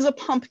 pumpkin. It was a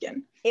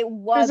pumpkin. It It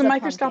was was a a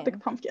microscopic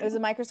pumpkin. It was a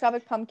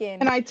microscopic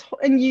pumpkin.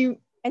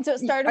 And so it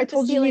started I with the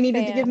told you ceiling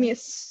needed to give me fan. a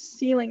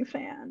ceiling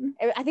fan.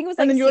 I think it was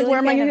And like then you're like, where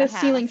am I ceiling gonna fan get a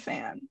and ceiling half.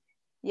 fan?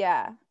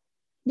 Yeah.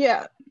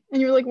 Yeah.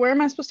 And you're like, where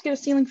am I supposed to get a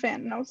ceiling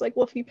fan? And I was like,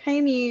 well, if you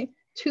pay me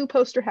 2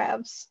 poster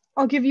halves,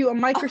 I'll give you a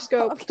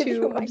microscope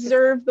to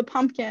observe the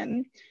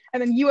pumpkin,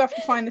 and then you have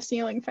to find the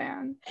ceiling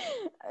fan.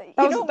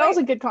 That was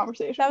a good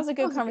conversation. That was a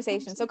good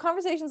conversation. So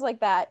conversations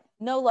like that,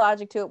 no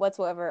logic to it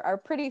whatsoever, are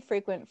pretty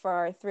frequent for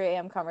our 3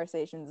 a.m.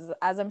 conversations,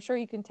 as I'm sure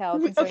you can tell.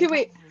 Okay,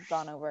 wait. We've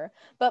gone over.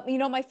 But you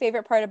know what my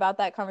favorite part about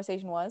that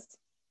conversation was?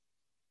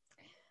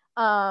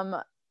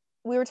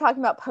 We were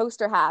talking about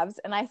poster halves,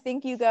 and I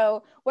think you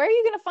go, where are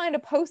you going to find a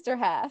poster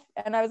half?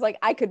 And I was like,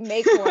 I could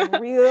make one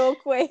real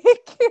quick.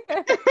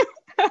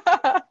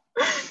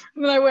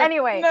 And then I went,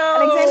 anyway,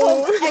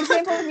 no. an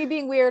example of me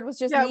being weird was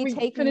just me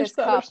taking this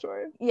cup.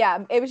 Story.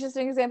 Yeah, it was just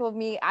an example of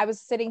me. I was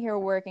sitting here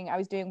working, I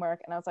was doing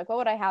work, and I was like, what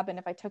would happen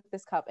if I took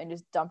this cup and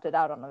just dumped it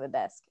out onto the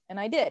desk? And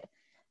I did.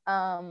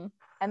 And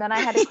then I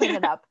had to clean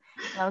it up.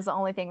 That was the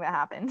only thing that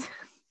happened.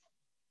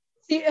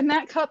 See, and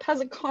that cup has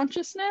a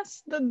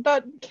consciousness.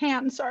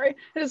 It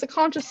has a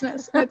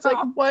consciousness. And it's like,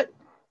 what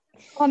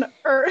on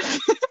earth?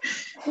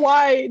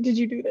 Why did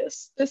you do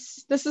this?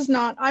 This is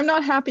not, I'm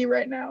not happy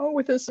right now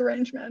with this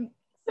arrangement.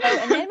 So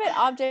inanimate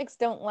objects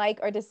don't like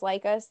or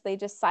dislike us. They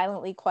just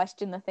silently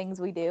question the things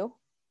we do.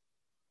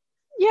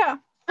 Yeah.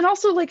 And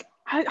also, like,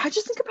 I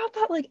just think about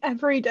that, like,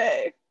 every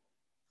day.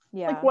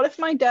 Yeah. Like, what if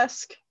my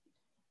desk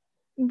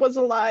was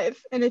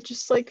alive and it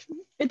just, like,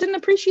 it didn't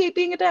appreciate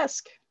being a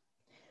desk?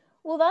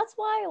 Well, that's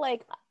why,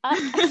 like,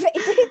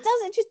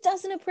 it just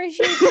doesn't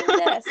appreciate being a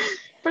desk.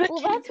 But it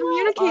can't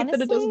communicate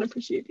that it doesn't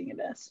appreciate being a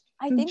desk.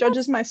 I think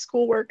judges my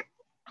schoolwork.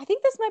 I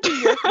think this might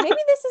be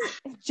maybe this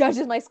is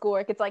judges my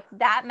schoolwork. It's like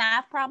that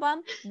math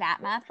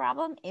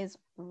problem is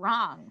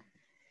wrong.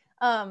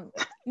 No.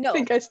 I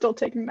think I still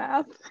take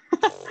math.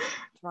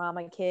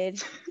 Drama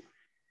kid.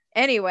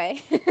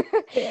 Anyway,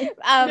 Yep.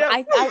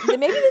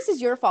 maybe this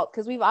is your fault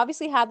because we've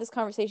obviously had this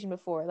conversation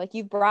before. Like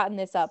you've brought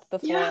this up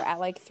before at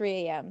like 3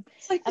 a.m.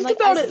 It's like, think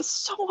about it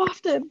so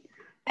often.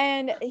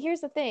 And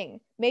here's the thing.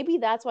 Maybe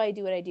that's why I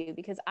do what I do,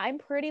 because I'm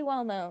pretty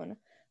well known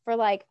for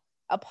like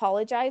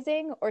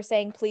apologizing or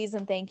saying please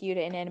and thank you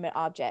to inanimate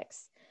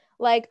objects.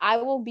 Like I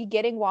will be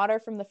getting water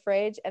from the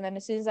fridge, and then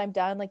as soon as I'm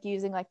done like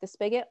using like the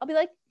spigot, I'll be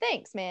like,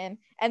 thanks, man,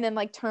 and then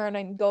like turn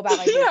and go about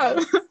my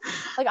business.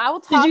 Like I will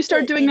talk. Did you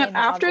start doing that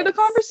after the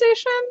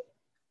conversation?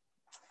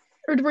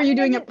 Or were you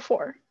doing it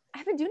before?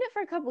 I've been doing it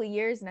for a couple of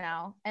years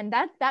now, and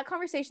that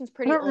conversation's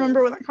pretty I don't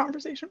remember when that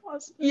conversation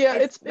was. Yeah,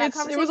 it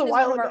was a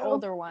while ago. One of our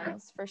older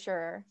ones for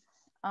sure.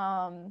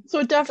 So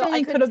it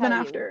definitely could have been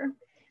after.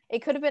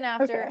 It could have been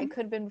after. Okay. It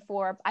could have been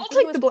before. I'll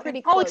take the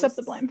blame. I'll accept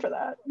the blame for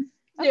that.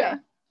 Okay. Yeah.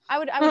 I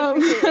would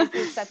appreciate it if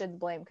you accepted the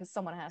blame, because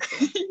someone has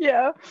to.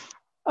 Yeah.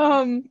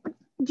 Do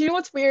you know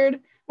what's weird?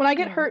 When I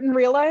get hurt in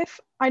real life,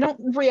 I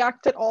don't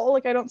react at all.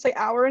 Like I don't say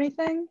ow or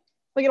anything.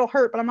 Like it'll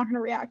hurt, but I'm not gonna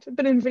react.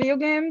 But in video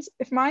games,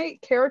 if my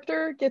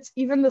character gets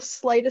even the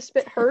slightest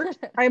bit hurt,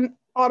 I'm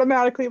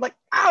automatically like,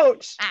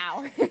 ouch!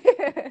 Ow.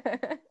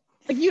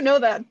 Like you know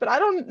that, but I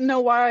don't know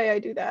why I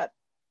do that.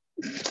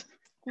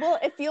 Well,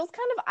 it feels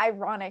kind of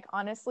ironic,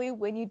 honestly,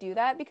 when you do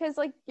that, because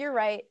like you're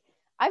right.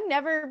 I've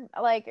never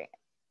like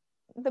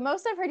the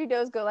most I've heard you do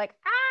is go like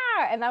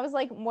ah, and that was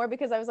like more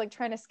because I was like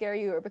trying to scare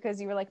you or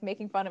because you were like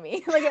making fun of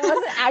me. Like it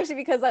wasn't actually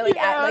because I like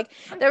like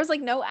there was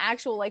like no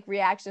actual like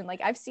reaction.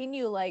 Like I've seen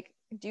you like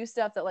do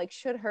stuff that like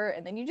should hurt,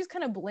 and then you just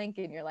kind of blink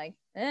and you're like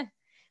eh.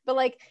 But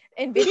like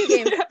in video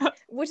games,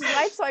 which is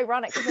why it's so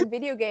ironic, because in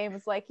video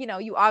games, like, you know,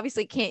 you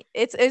obviously can't,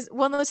 it's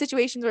one of those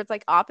situations where it's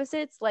like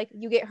opposites. Like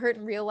you get hurt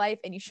in real life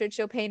and you should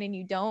show pain and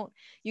you don't.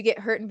 You get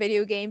hurt in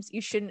video games, you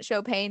shouldn't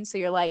show pain, so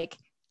you're like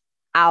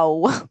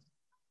ow.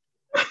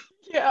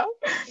 Yeah,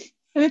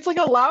 and it's like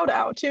a loud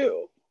ow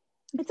too.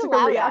 It's a like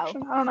loud a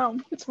reaction. ow. I don't know,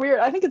 it's weird.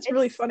 I think it's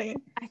really funny.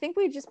 I think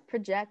we just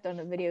project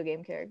onto video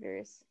game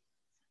characters.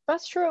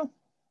 That's true,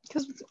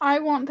 because I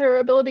want their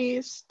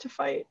abilities to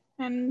fight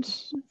and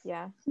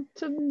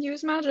to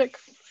use magic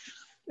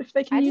if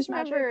they can use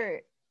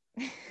magic.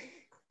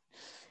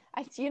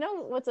 You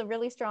know what's a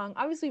really strong,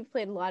 obviously we've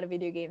played a lot of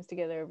video games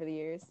together over the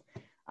years.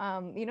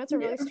 You know, it's a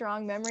really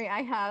strong memory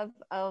I have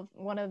of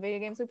one of the video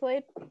games we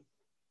played.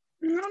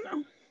 I don't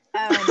know.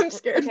 I'm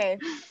scared. Okay,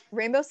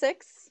 Rainbow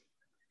Six.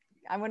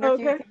 I wonder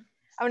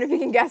if you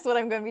can guess what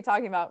I'm going to be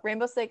talking about.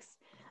 Rainbow Six.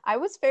 I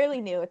was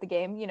fairly new at the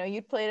game. You know,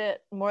 you'd played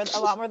it a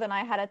lot more than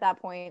I had at that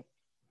point,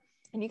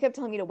 and you kept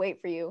telling me to wait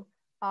for you.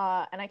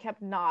 And I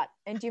kept not.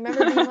 And do you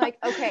remember being like,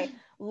 okay,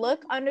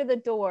 look under the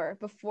door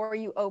before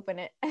you open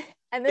it?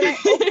 And then I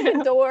opened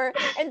the door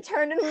and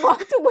turned and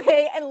walked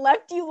away and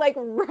left you like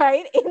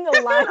right in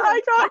the line.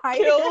 I got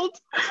killed.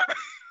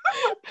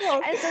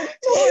 And so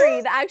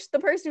Tori, the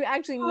person who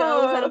actually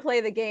knows how to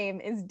play the game,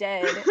 is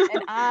dead,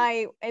 and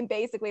I am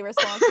basically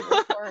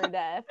responsible for her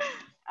death.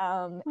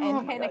 Oh and my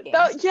God.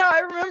 panicking. Yeah, I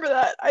remember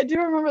that. I do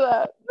remember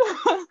that.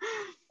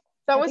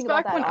 That I was think about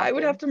back that when I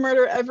would have often. to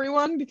murder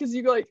everyone because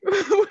you like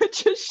would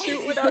just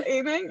shoot without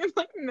aiming and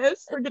like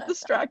miss or get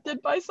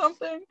distracted by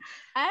something and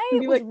I be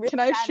was like, really "Can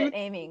I bad shoot at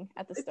aiming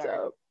at the lights start.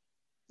 out?"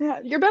 Yeah,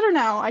 you're better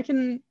now.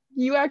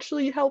 You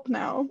actually help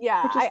now,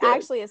 Yeah, which is I good.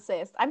 actually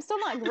assist. I'm still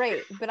not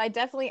great, but I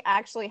definitely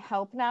actually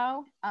help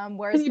now.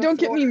 Whereas And you don't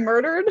get before, me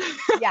murdered.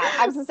 yeah,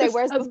 I was gonna say, Just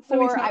whereas as enemies,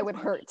 before not I as would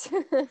much.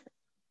 hurt.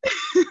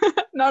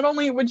 Not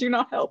only would you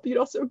not help, you'd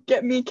also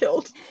get me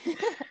killed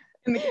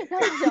in the game.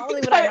 Not only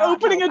would I By not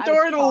opening help, a I would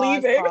door and cause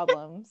leaving.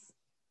 problems.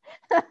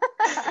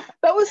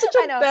 That was such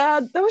I a know.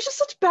 that was just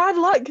such bad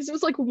luck because it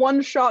was like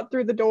one shot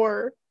through the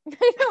door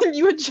I know. and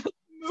you had just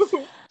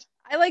moved.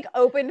 I like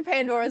opened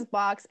Pandora's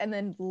box and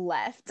then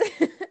left.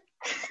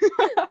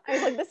 I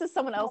was like, this is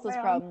someone else's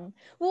man. problem.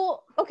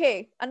 Well,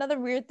 okay, another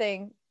weird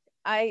thing.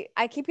 I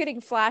keep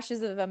getting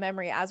flashes of a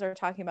memory as we're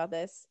talking about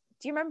this.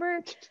 Do you remember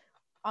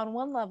on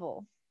one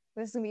level,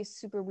 this is gonna be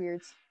super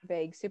weird,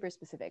 vague, super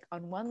specific.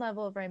 On one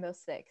level of Rainbow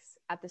Six,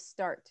 at the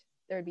start,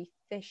 there would be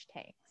fish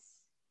tanks.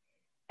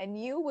 And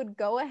you would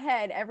go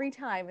ahead every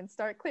time and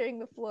start clearing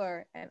the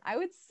floor, and I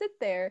would sit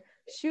there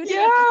shooting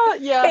at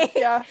the Yeah.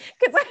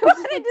 because I This is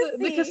wanted to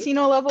the see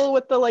casino level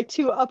with the like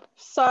two up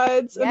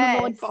sides and then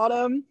the like Yes.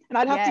 bottom, and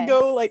I'd have to Yes.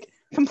 go like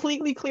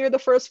completely clear the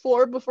first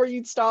floor before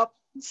you'd stop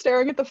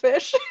staring at the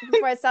fish.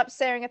 before I stopped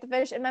staring at the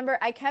fish. And remember,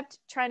 I kept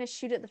trying to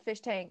shoot at the fish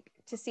tank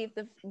to see if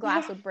the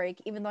glass would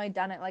break, even though I'd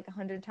done it like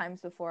 100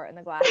 times before, and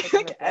the glass had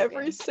never broken.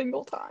 Every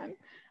single time.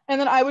 And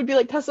then I would be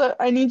like, Tessa,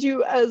 I need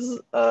you as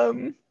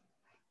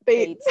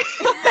bait.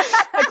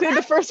 I cleared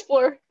the first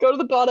floor. Go to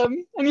the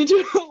bottom. I need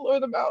you to lure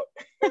them out.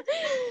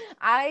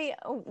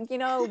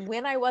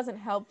 When I wasn't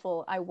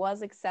helpful, I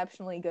was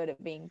exceptionally good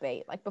at being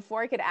bait. Like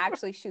before I could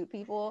actually shoot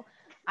people,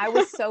 I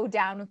was so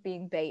down with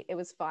being bait. It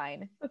was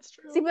fine. That's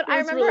true. See, but It I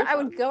was remember really I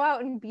would fun. go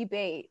out and be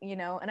bait,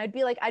 and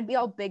I'd be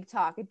all big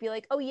talk. I'd be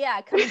like, oh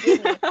yeah, come and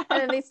get me. And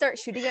then they'd start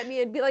shooting at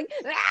me. I'd be like,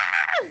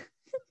 ah!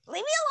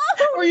 Leave me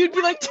alone. Or you'd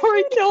be like,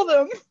 Tori, kill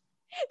them.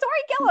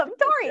 Tori, kill him.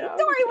 Tori, Yeah, Tori,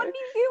 okay. what are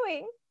you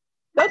doing?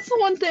 That's the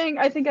one thing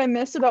I think I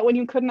miss about when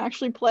you couldn't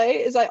actually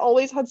play is I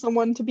always had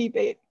someone to be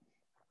bait.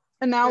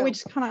 And now True. we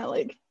just kind of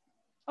like,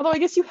 although I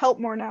guess you help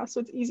more now, so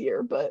it's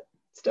easier, but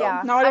still.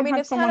 Yeah, Now I don't mean,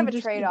 have it's someone kind of to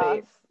a just be trade-off.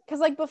 bait. Because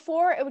like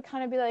before, it would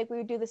kind of be like we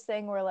would do this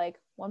thing where like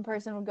one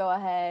person would go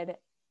ahead,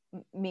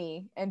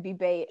 me, and be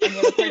bait, and the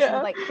other person Yeah.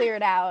 would like clear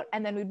it out,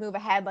 and then we'd move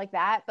ahead like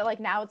that. But like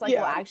now it's like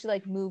Yeah. we'll actually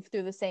like move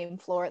through the same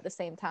floor at the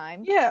same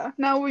time. Yeah,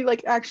 now we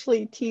like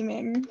actually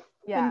teaming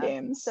in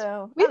games.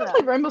 So We haven't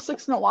played Rainbow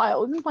Six in a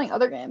while. We've been playing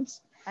other games.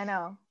 I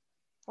know.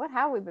 What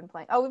have we been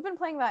playing? Oh, we've been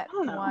playing that I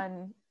don't know.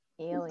 one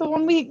Alien. The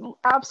one we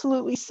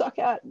absolutely suck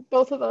at.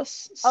 Both of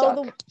us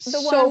Oh, suck the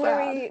so one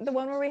bad.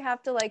 where we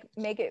have to like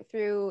make it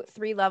through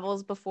 3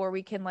 levels before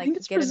we can I think like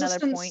it's get another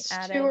Resistance point 2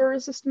 added. or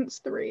Resistance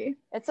 3.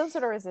 It's some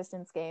sort of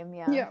resistance game,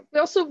 yeah. Yeah. We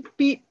also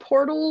beat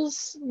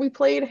Portals. We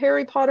played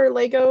Harry Potter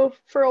Lego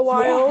for a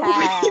while.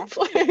 Yeah. We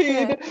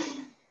played.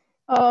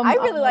 I don't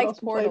really know what liked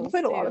else we played. We Portals,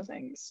 played a lot too. of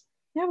things.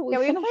 Yeah, but We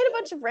played finished a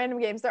bunch of random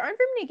games. There aren't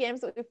very many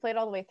games that we've played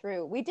all the way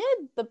through. We did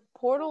the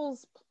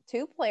Portals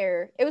 2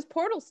 player. It was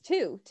Portals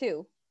 2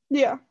 too.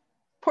 Yeah.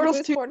 Portals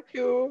was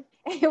 2.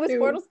 It was Two.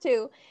 Portals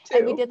 2,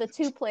 and we did the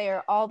 2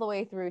 player all the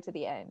way through to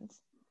the end.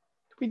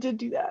 We did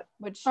do that.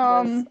 Which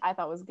I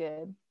thought was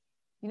good.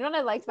 You know what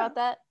I liked about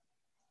that?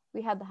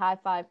 We had the high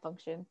five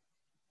function.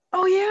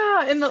 Oh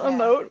yeah, in the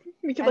emote,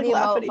 we could And like the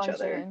laugh at emote each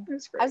other. function. It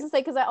was great. I was just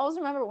like, because I always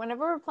remember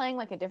whenever we're playing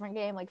like a different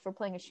game, like if we're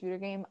playing a shooter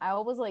game, I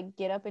always like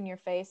get up in your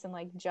face and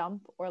like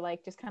jump or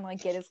like just kind of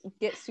like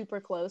get super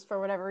close for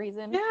whatever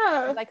reason.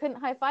 Yeah. 'Cause I couldn't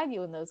high five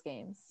you in those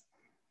games.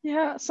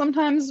 Yeah,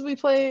 sometimes we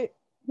play.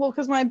 Well,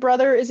 because my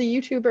brother is a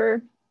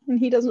YouTuber and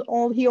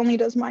he only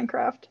does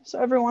Minecraft. So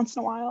every once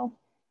in a while,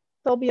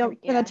 there'll be an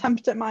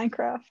attempt at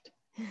Minecraft.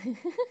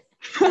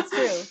 That's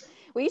true.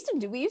 We used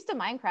to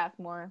Minecraft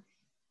more.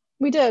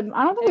 We did.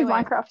 I don't think we've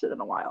Minecrafted in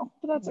a while,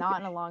 but that's not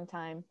in a long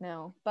time.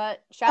 No,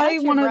 but shout out to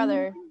your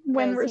brother.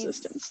 Win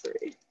Resistance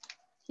 3.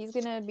 He's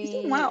gonna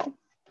be the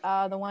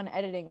one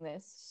editing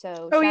this.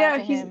 So shout out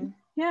to him.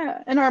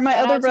 Yeah, and my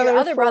other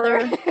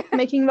brother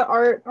making the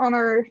art on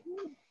our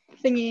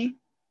thingy,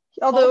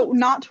 although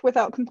not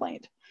without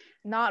complaint.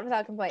 Not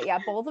without complaint. Yeah,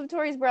 both of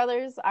Tori's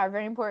brothers are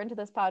very important to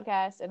this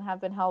podcast and have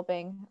been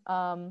helping.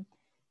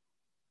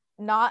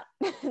 Not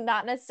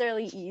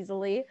necessarily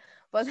easily,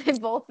 but they've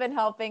both been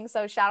helping.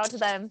 So shout out to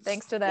them.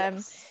 Thanks to them.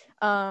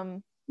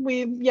 Yes.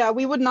 We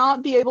would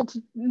not be able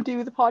to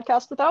do the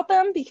podcast without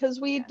them because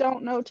we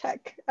don't know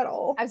tech at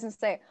all. I was gonna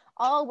say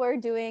all we're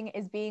doing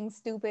is being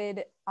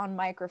stupid on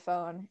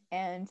microphone,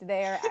 and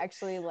they are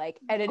actually like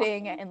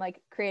editing and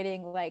like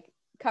creating like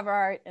cover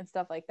art and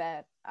stuff like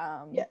that.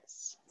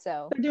 Yes.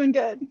 So they're doing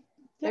good.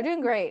 They're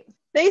doing great.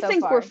 They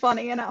think we're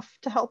funny enough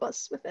to help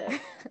us with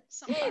it.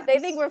 Sometimes. They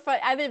think we're fun.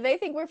 Either they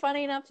think we're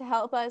funny enough to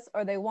help us,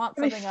 or they want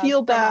something they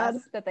feel bad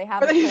that they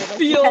haven't. Or they told us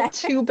feel yet.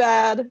 too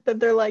bad that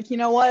they're like, you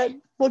know what?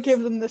 We'll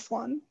give them this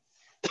one.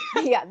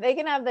 Yeah, they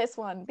can have this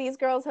one. These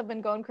girls have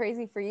been going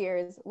crazy for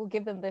years. We'll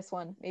give them this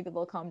one. Maybe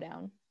they'll calm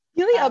down.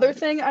 You know, the other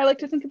thing I like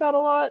to think about a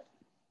lot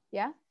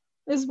Yeah.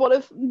 is what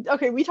if,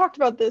 okay, we talked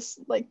about this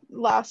like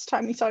last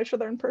time we saw each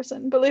other in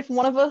person, but if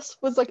one of us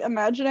was like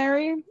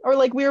imaginary, or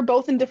like we were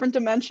both in different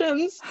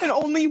dimensions and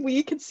only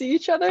we could see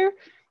each other.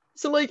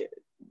 So like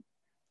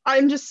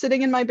I'm just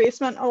sitting in my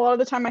basement a lot of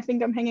the time. I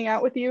think I'm hanging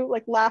out with you,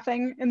 like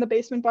laughing in the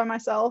basement by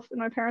myself, and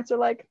my parents are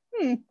like,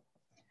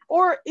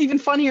 Or even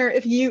funnier,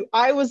 if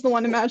I was the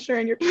one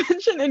imaginary in your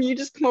dimension and you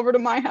just come over to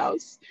my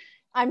house.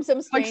 I'm some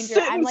Like stranger.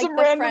 sit I'm in like some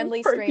the random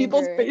friendly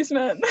people's stranger.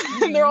 basement,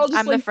 and they're all just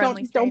I'm the like,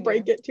 friendly don't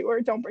break stranger. it to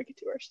her, don't break it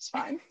to her, she's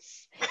fine.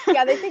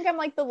 Yeah, they think I'm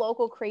like the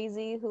local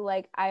crazy who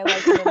like I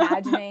like am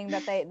imagining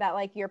that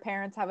like your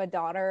parents have a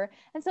daughter,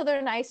 and so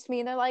they're nice to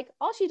me and they're like,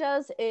 all she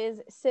does is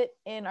sit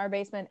in our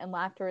basement and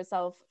laugh to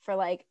herself for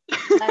like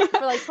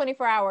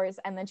 24 hours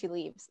and then she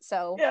leaves.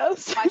 So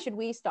Yes. why should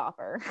we stop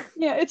her?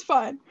 Yeah, it's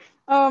fine.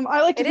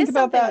 I like to It think is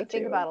about something that we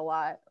think too. about a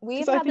lot. We've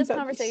 'Cause I had think this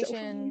that'd be so funny.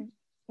 conversation.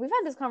 We've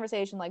had this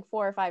conversation like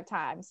 4 or 5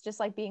 times, just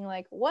like being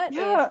like, what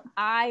Yeah. if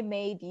I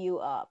made you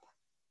up?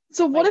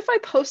 So what Like- if I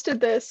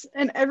posted this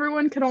and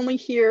everyone could only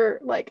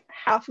hear like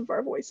half of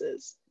our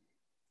voices?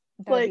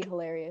 That would Like, be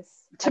hilarious.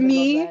 To I would love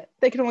me, that.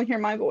 they can only hear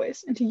my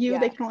voice, and to you, Yeah.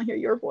 they can only hear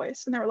your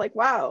voice. And they were like,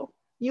 wow,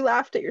 you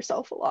laughed at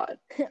yourself a lot.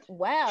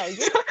 Wow,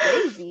 you're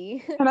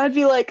crazy. And I'd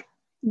be like,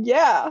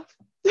 yeah.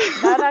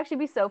 That'd actually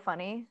be so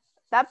funny.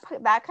 That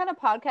kind of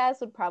podcast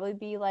would probably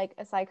be like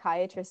a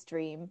psychiatrist's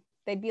dream.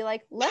 They'd be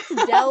like, let's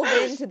delve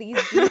into these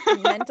deep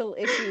mental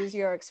issues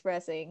you're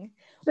expressing.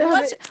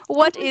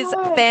 What is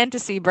God.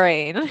 fantasy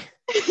brain?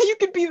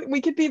 We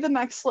could be the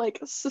next like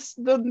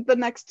the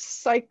next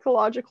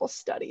psychological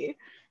study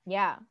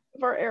Yeah.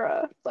 of our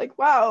era. Like,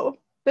 wow,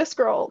 this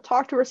girl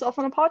talked to herself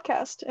on a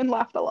podcast and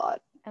laughed a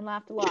lot. And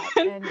laughed a lot.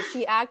 And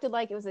she acted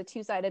like it was a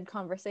two-sided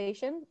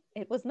conversation.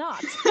 It was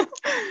not.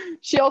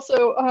 She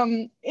also,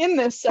 in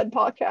this said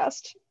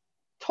podcast,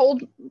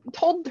 told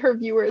her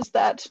viewers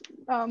that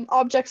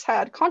objects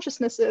had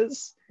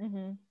consciousnesses,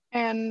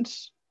 and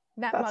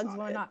that that's mugs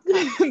were it. not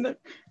cups.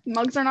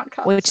 Mugs are not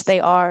cups. Which they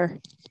are.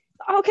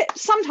 Okay,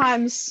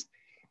 sometimes.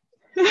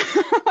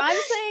 I'm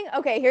saying,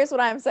 okay, here's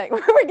what I'm saying.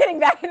 We're getting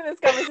back into this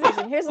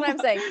conversation. Here's what I'm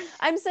saying.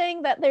 I'm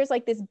saying that there's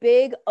like this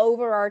big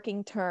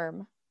overarching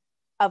term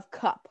of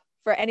cup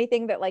for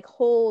anything that like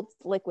holds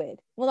liquid.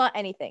 Well, not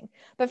anything,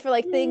 but for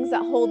like things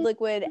that hold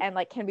liquid and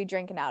like can be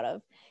drinking out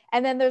of.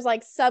 And then there's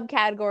like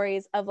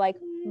subcategories of like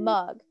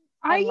mug.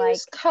 I and,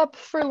 use cup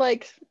for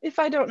like if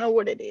I don't know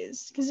what it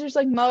is, because there's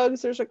like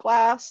mugs, there's a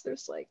glass,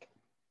 there's like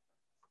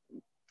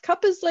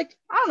cup is like,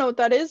 I don't know what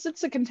that is.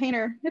 It's a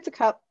container. It's a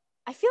cup.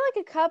 I feel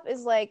like a cup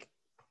is like,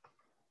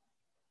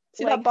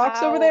 see that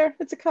box over there?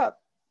 It's a cup.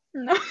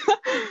 No.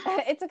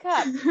 It's a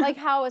cup. Like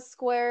how a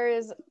square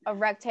is a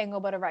rectangle,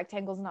 but a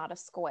rectangle is not a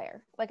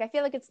square. Like I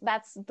feel like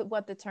that's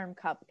what the term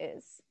cup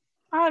is.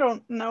 I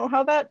don't know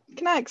how that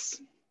connects.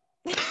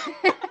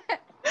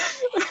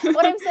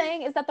 What I'm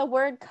saying is that the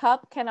word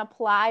cup can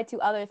apply to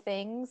other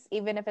things,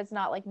 even if it's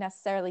not like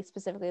necessarily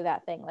specifically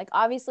that thing. Like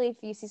obviously if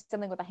you see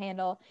something with a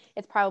handle,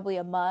 it's probably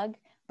a mug.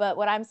 But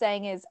what I'm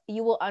saying is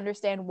you will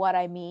understand what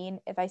I mean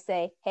if I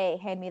say, hey,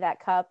 hand me that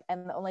cup,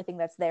 and the only thing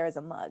that's there is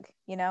a mug,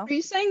 you know? Are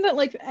you saying that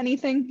like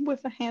anything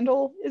with a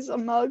handle is a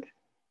mug?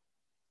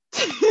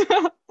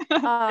 Anything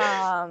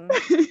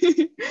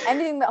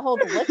that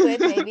holds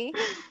liquid, maybe.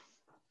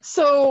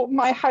 So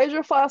my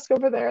Hydro Flask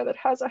over there that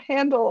has a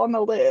handle on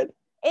the lid.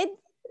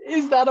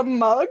 Is that a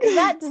mug? Does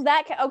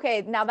that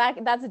okay, now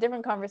that's a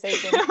different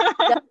conversation. Does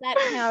that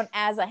count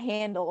as a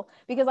handle?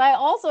 Because I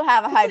also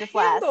have a Hydro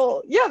Flask.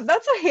 Yeah,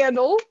 that's a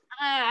handle.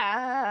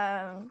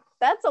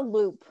 That's a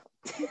loop.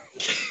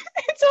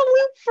 It's a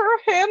loop for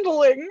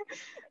handling.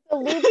 A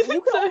loop.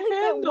 You can only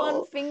fit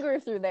one finger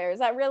through there. Is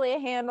that really a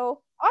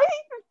handle?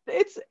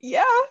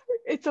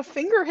 It's a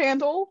finger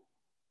handle.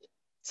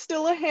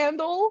 Still a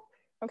handle.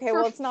 Okay,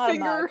 well, it's not a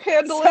finger mug.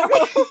 handling.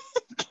 So...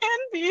 Can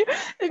be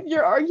if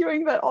you're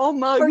arguing that all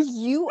mugs. For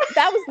you,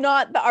 that was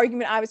not the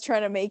argument I was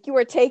trying to make. You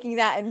were taking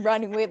that and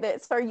running with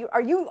it. So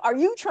are you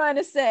trying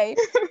to say?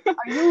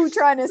 Are you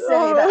trying to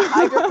say that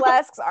Hydro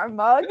Flasks are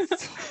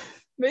mugs?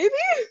 Maybe.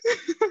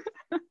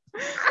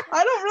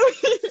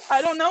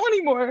 I don't know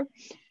anymore.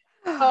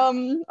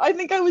 I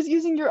think I was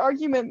using your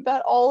argument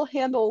that all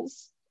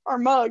handles are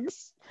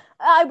mugs.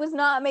 I was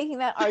not making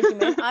that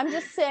argument. I'm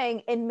just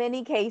saying in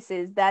many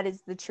cases that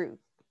is the truth.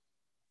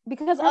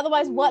 Because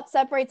otherwise, what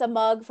separates a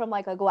mug from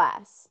like a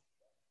glass?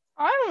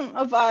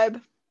 A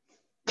vibe.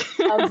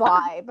 A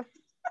vibe.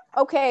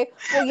 Okay,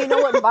 well, you know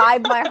what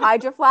vibe my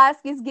Hydro Flask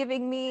is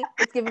giving me?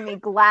 It's giving me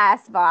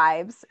glass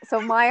vibes.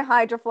 So my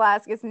Hydro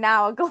Flask is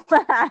now a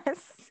glass.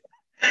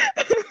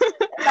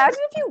 Imagine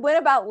if you went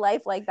about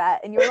life like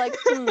that and you're like,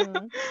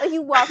 like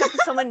you walk up to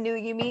someone new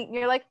you meet and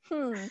you're like,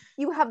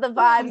 you have the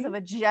vibes of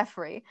a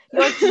Jeffrey.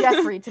 You're like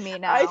Jeffrey to me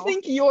now. I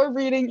think you're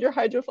reading your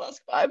Hydro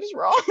Flask vibes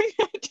wrong.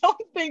 I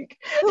don't think.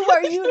 Who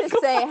are you to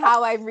say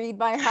how I read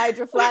my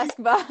Hydro Flask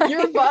vibes?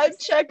 Your vibe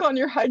check on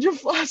your Hydro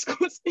Flask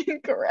was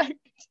incorrect.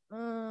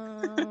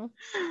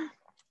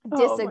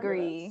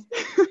 Disagree.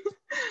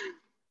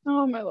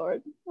 Oh my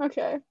lord.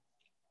 Okay.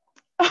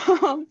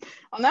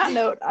 On that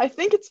note, I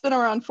think it's been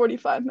around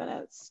 45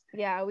 minutes.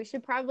 Yeah, we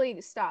should probably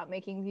stop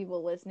making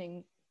people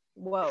listening.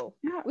 Whoa.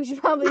 Yeah. We should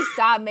probably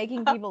stop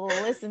making people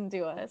listen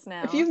to us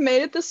now. If you've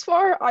made it this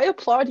far, I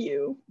applaud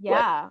you.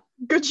 Yeah. Like,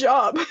 good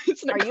job.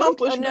 It's an Are you? Oh,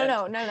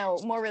 accomplishment. no.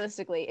 More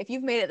realistically, if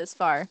you've made it this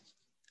far,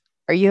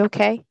 Are you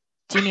okay?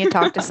 Do you need to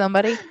talk to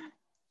somebody?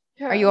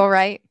 Yeah, Are you all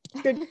right?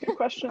 good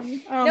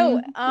question.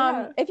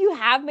 yeah. If you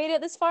have made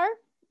it this far,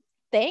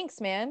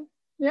 thanks, man.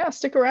 Yeah,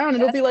 stick around.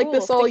 It'll That's be like cool.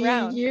 this all Stick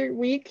around. year,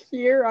 week,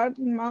 year.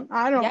 month.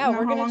 I don't Yeah, know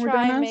we're how gonna long try we're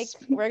and doing make.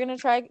 this. We're gonna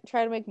try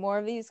to make more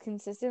of these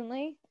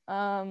consistently.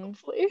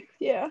 Hopefully,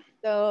 yeah.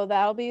 So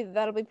that'll be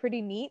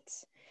pretty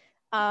neat.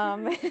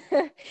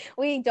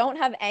 We don't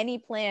have any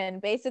plan.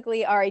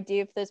 Basically, our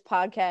idea for this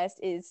podcast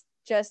is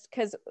just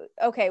because.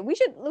 Okay, we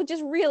should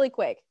just really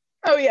quick.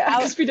 Oh yeah,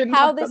 because we didn't.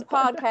 How talk this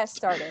about the podcast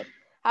started.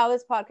 How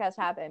this podcast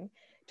happened.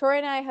 Tori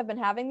and I have been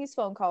having these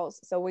phone calls.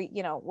 So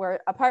we're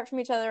apart from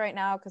each other right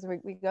now because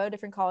we go to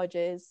different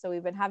colleges. So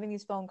we've been having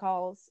these phone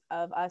calls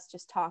of us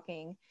just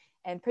talking.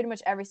 And pretty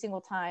much every single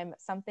time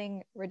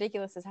something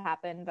ridiculous has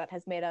happened that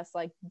has made us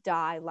like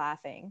die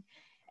laughing.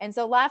 And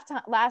so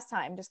last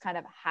time, just kind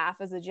of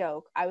half as a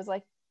joke, I was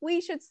like,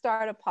 we should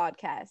start a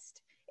podcast.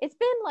 It's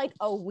been like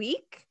a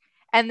week.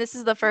 And this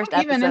is the first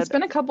Not even. episode. It's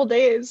been a couple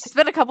days. It's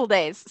been a couple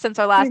days since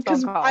our last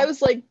phone call. I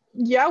was like,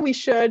 yeah, we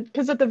should.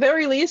 Because at the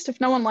very least, if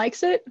no one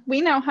likes it,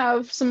 we now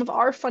have some of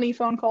our funny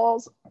phone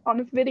calls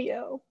on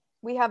video.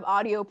 We have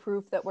audio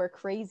proof that we're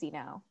crazy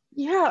now.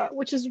 Yeah,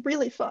 which is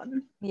really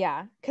fun.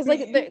 Yeah, because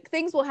like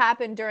things will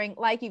happen during,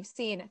 like you've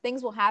seen,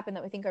 things will happen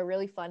that we think are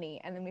really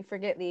funny, and then we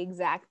forget the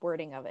exact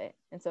wording of it,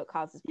 and so it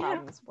causes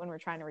problems when we're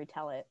trying to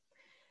retell it.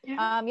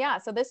 Yeah.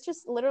 So this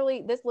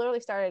literally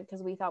started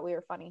because we thought we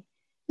were funny.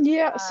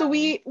 Yeah, so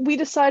we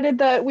decided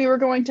that we were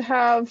going to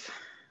have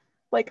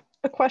like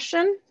a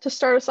question to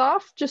start us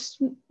off,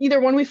 just either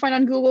one we find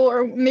on Google,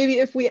 or maybe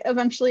if we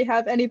eventually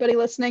have anybody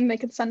listening, they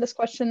could send us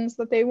questions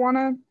that they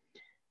want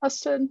us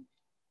to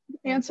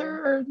answer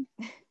or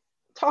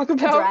talk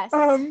about,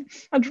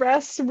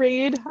 address,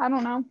 read, I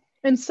don't know.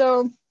 And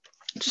so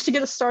just to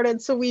get us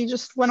started, so we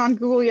just went on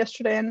Google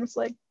yesterday and was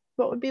like,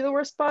 what would be the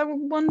worst buy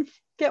one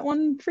get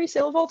one free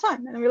sale of all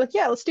time? And we were like,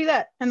 yeah, let's do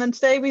that. And then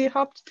today we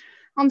hopped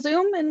on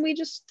Zoom and we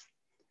just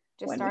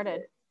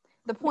started.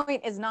 The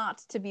point is not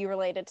to be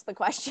related to the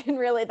question,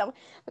 really. The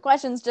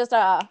question's just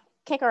a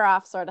kick her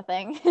off sort of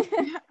thing.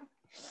 Yeah.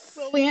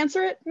 Will we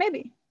answer it?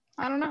 Maybe.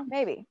 I don't know.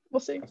 Maybe. We'll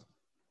see.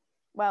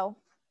 Well,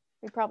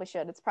 we probably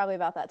should. It's probably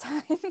about that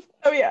time.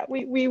 Oh yeah,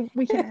 we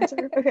can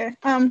answer. Okay.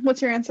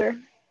 What's your answer?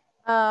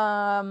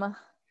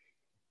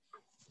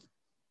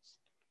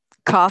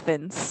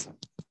 Coffins.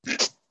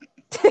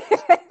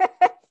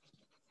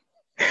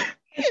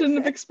 I shouldn't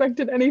have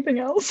expected anything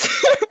else.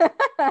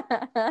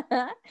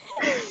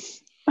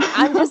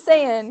 I'm just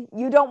saying,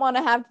 you don't want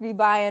to have to be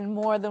buying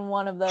more than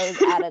one of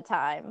those at a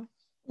time.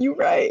 You're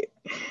right.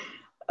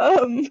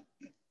 I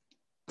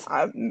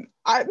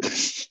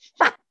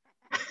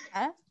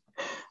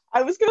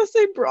was gonna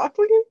say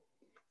broccoli.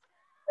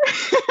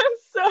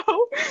 So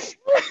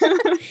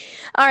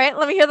all right,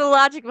 let me hear the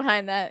logic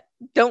behind that.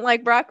 Don't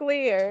like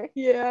broccoli, or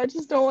yeah, I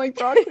just don't like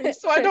broccoli,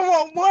 so I don't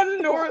want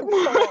one nor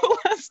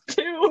less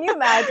two. Can you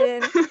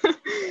imagine?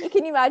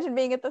 Can you imagine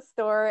being at the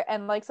store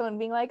and like someone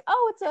being like,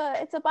 "Oh,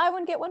 it's a buy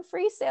one get one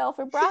free sale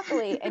for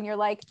broccoli," and you're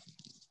like,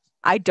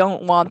 I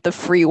don't want the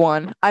free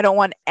one. I don't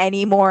want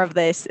any more of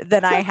this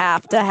than I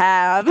have to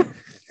have.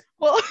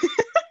 Well,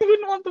 I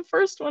wouldn't want the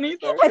first one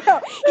either. I know,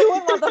 you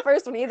wouldn't want the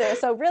first one either.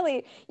 So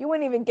really, you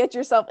wouldn't even get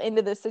yourself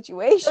into this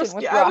situation with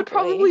broccoli. I would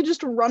probably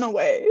just run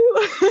away,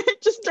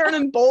 just turn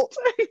and bolt.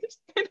 They'd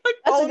like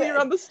follow me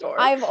around the store.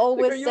 I've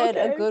always said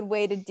a good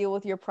way to deal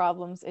with your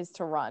problems is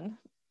to run.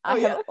 I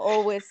have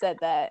always said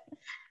that.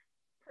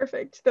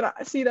 Perfect. Then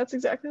that's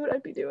exactly what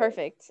I'd be doing.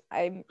 Perfect.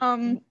 I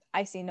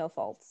see no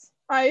faults.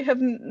 I have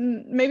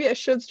maybe I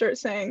should start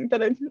saying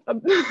that a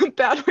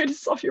bad way to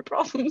solve your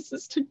problems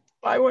is to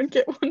buy one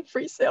get one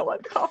free sale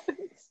at Coffins.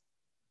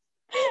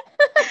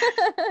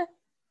 Oh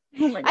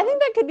my God. I think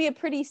that could be a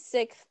pretty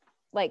sick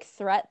like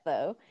threat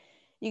though.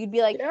 You could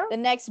be like, the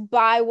next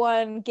buy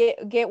one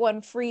get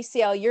one free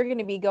sale you're going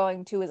to be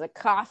going to is a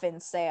coffin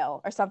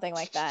sale or something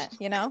like that,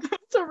 you know?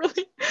 It's a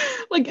really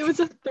like it was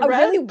a threat,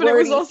 really but it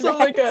was also threat.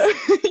 like a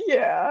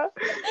yeah.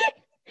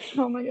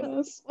 Oh my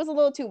goodness. It was a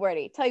little too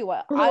wordy. Tell you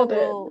what, I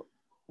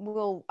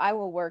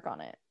will work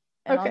on it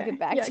and I'll get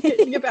back to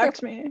you. Get back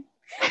to me.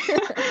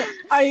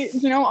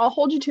 I'll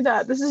hold you to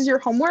that. This is your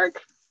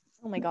homework.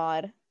 Oh my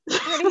God.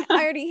 I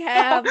already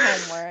have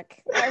homework.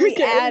 I'm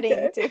already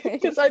adding to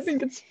it. Because I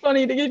think it's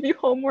funny to give you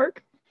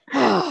homework. Okay,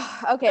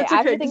 I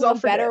have to think of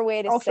a better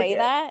way to say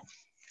that.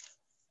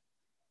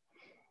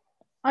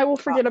 I will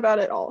forget about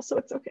it all, so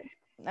it's okay.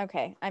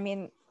 Okay, I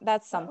mean,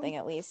 that's something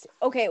at least.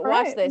 Okay,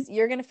 watch this.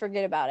 You're going to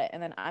forget about it,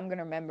 and then I'm going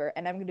to remember,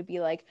 and I'm going to be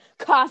like,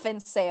 coffin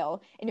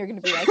sale, and you're going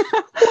to be like,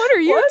 what are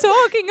you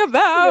talking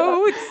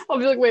about? Yeah. I'll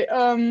be like, wait,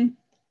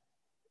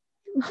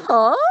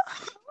 huh?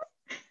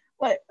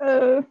 Like,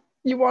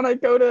 you want to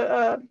go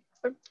to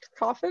a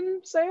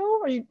coffin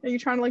sale? Are you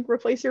trying to like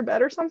replace your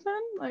bed or something?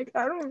 Like,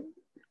 I don't.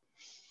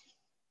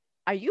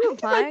 Are you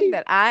implying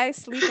that I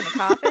sleep in a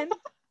coffin?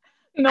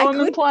 No, I I'm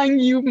could- implying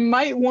you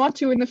might want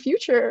to in the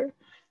future.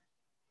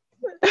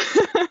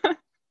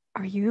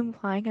 Are you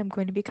implying I'm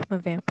going to become a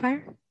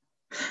vampire?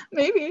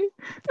 Maybe.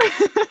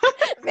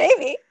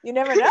 Maybe. You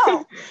never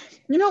know.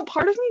 You know,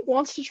 part of me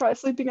wants to try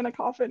sleeping in a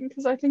coffin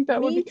because I think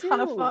that would Me be kind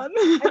of too. fun.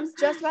 I was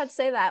just about to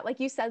say that. Like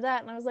you said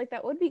that, and I was like,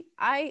 that would be.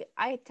 I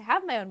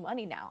have my own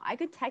money now. I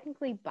could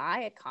technically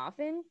buy a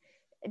coffin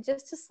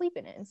just to sleep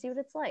in it and see what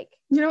it's like.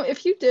 You know,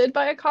 if you did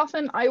buy a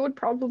coffin, I would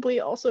probably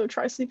also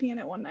try sleeping in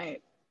it one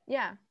night.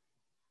 Yeah,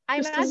 I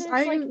Just because imagine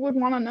it's I like. would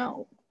want to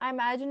know. I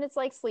imagine it's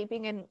like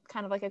sleeping in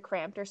kind of like a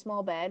cramped or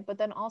small bed, but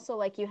then also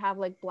like you have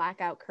like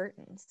blackout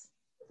curtains.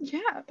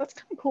 Yeah, that's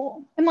kind of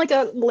cool. And like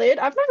a lid.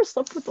 I've never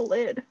slept with a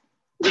lid.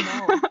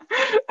 No.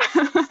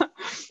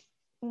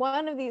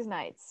 One of these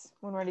nights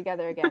when we're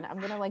together again,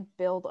 I'm gonna like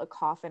build a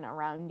coffin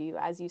around you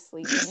as you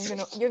sleep,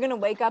 and you're gonna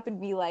wake up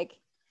and be like,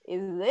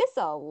 "Is this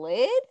a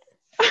lid?"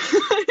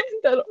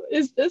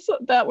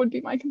 That would be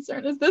my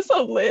concern. Is this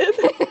a lid?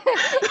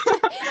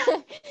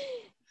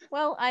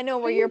 Well, I know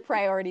where your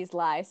priorities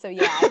lie, so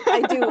yeah,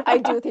 I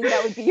do think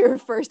that would be your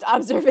first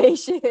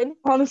observation.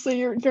 Honestly,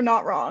 you're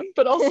not wrong.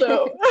 But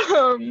also,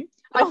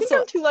 I think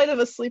I'm too light of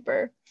a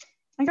sleeper.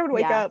 I think I would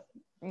wake up.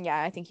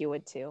 Yeah, I think you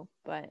would too.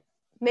 But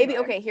maybe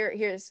Anyway. okay,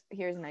 here's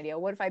an idea.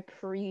 What if I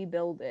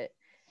pre-build it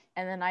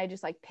and then I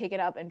just like pick it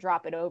up and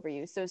drop it over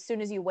you? So as soon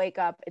as you wake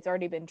up, it's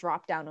already been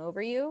dropped down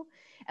over you.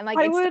 And like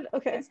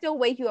it'd still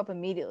wake you up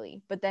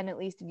immediately, but then at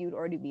least you'd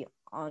already be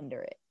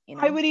under it, you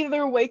know? I would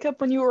either wake up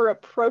when you were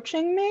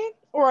approaching me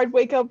or I'd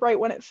wake up right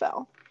when it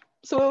fell.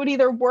 So it would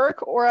either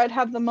work or I'd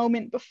have the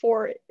moment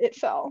before it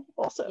fell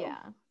also. Yeah.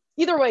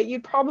 Either way,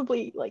 you'd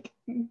probably like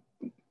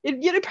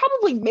you'd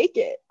probably make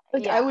it.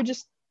 Like I would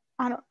just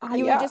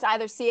you would just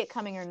either see it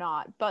coming or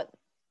not. But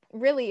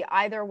really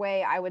either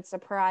way I would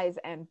surprise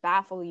and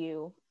baffle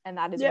you, and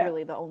that is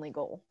really the only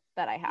goal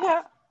that I have.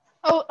 Yeah.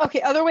 Oh,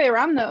 okay, other way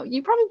around though.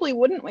 You probably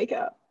wouldn't wake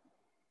up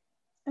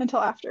until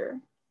after.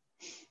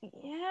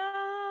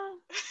 Yeah.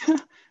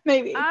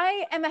 Maybe.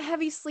 I am a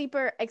heavy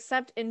sleeper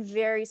except in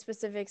very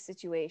specific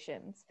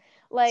situations.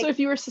 Like, so if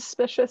you were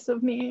suspicious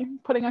of me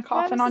putting a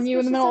coffin on you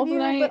in the middle of the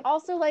night. But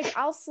also like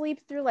I'll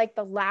sleep through like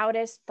the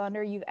loudest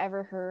thunder you've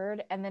ever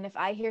heard, and then if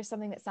I hear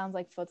something that sounds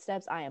like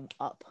footsteps, I am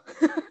up.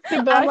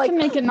 Okay, but I can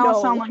make it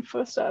not sound like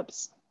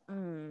footsteps.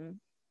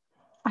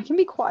 I can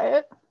be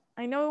quiet.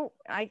 I know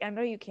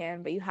you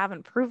can, but you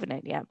haven't proven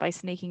it yet by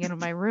sneaking into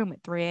my room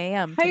at 3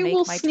 a.m. I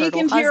will sneak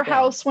into your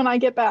house when I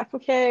get back,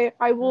 okay?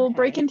 I will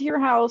break into your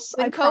house.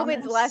 When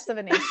COVID's less of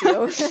an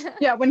issue.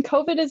 Yeah, when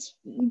COVID is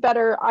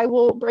better, I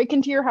will break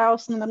into your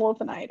house in the middle of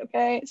the night,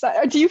 okay? So,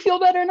 do you feel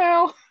better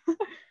now?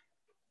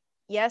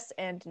 Yes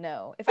and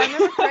no. If I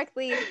remember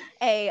correctly,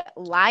 a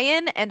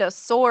lion and a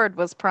sword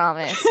was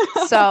promised.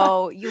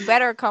 So you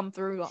better come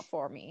through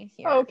for me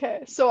here.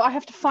 Okay, so I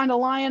have to find a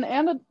lion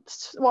and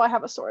I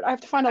have a sword. I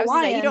have to find a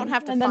lion you don't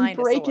have to and then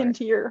break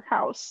into your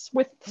house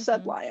with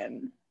said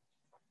lion.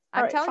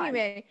 I'm telling you,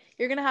 man,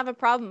 you're going to have a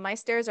problem. My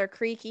stairs are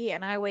creaky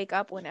and I wake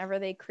up whenever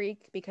they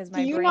creak because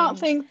my brain not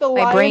think the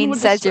lion would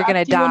says you're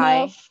going to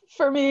die?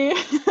 For me.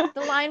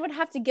 The lion would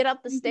have to get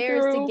up the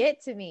stairs to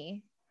get to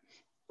me.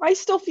 I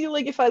still feel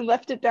like if I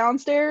left it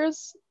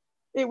downstairs,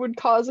 it would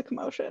cause a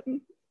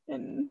commotion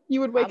and you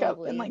would wake up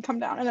and like come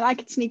down and then I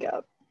could sneak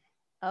up.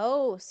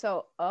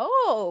 So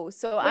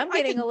I'm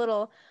getting a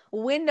little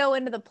window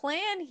into the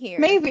plan here.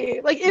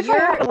 Maybe. Like if I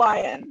had a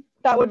lion,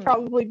 that would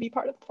probably be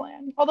part of the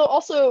plan. Although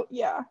also,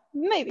 yeah,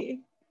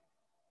 maybe.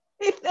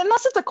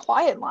 Unless it's a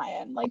quiet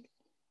lion, like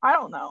I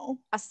don't know.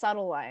 A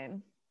subtle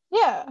lion.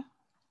 Yeah.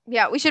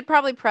 Yeah, we should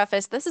probably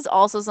preface this is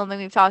also something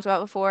we've talked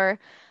about before.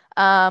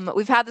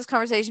 We've had this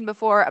conversation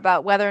before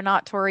about whether or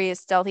not Tori is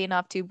stealthy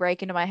enough to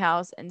break into my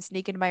house and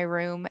sneak into my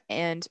room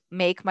and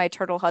make my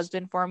turtle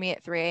husband for me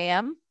at 3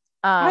 a.m.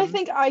 I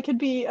think I could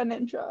be a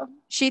ninja.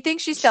 She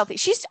thinks she's stealthy.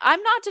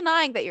 I'm not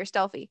denying that you're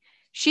stealthy.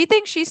 She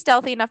thinks she's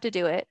stealthy enough to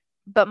do it,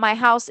 but my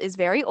house is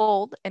very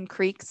old and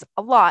creaks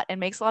a lot and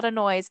makes a lot of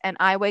noise, and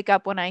I wake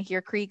up when I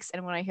hear creaks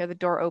and when I hear the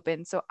door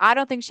open. So I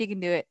don't think she can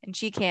do it, and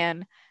she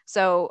can.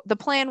 So the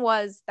plan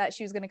was that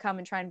she was going to come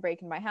and try and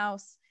break in my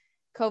house.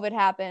 COVID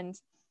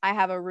happened. I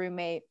have a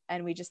roommate,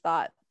 and we just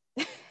thought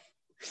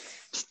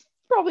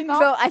probably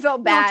not. I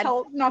felt bad.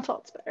 Not till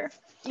it's better.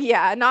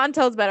 Yeah, not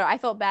until it's better. I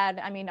felt bad.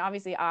 I mean,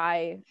 obviously,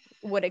 I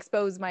would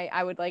expose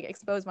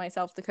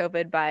myself to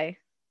COVID by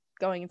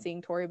going and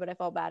seeing Tori, but I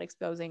felt bad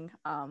exposing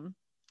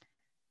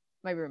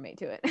my roommate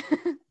to it.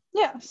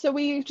 Yeah, so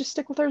we just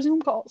stick with our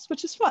Zoom calls,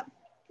 which is fun.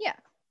 Yeah.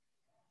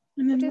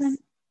 And then when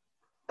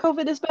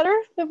COVID is better,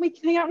 then we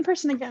can hang out in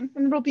person again,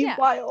 and it'll be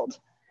wild.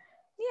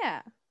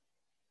 Yeah.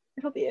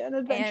 It'll be an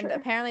adventure. And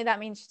apparently that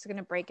means she's going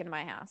to break into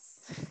my house.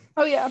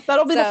 Oh, yeah.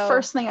 That'll be the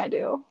first thing I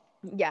do.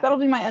 Yeah. That'll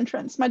be my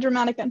entrance, my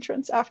dramatic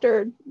entrance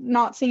after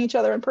not seeing each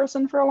other in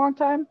person for a long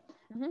time.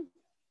 Mm-hmm.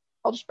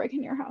 I'll just break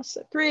into your house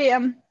at 3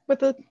 a.m.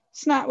 with a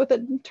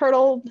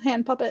turtle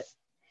hand puppet.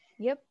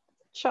 Yep.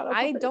 Shadow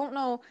I puppet. don't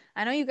know.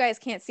 I know you guys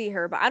can't see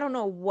her, but I don't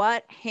know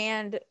what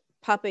hand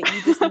puppet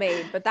you just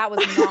made, but that was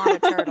not a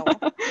turtle.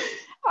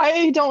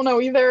 I don't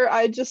know either.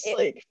 I just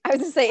like I was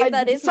gonna say, if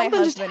that is my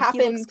something just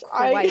husband, he looks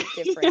happened. quite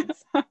different.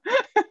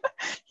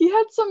 He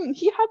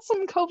had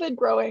some COVID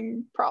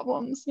growing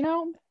problems, you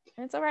know.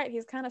 It's all right.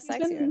 He's kind of He's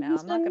sexier been- now.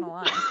 he's I'm not been- gonna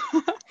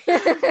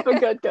lie. Oh,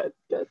 good.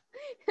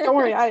 Don't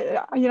worry.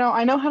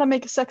 I know how to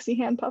make a sexy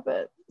hand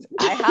puppet.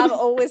 I have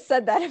always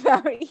said that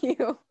about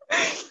you.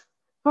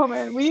 Oh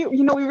man, we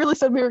really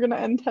said we were gonna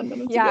end 10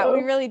 minutes Yeah, ago.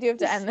 we really do have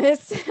to end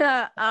this.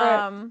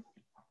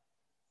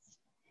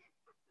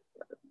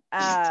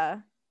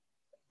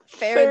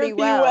 Fare thee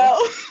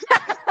well.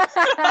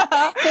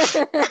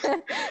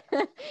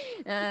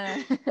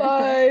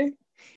 Bye.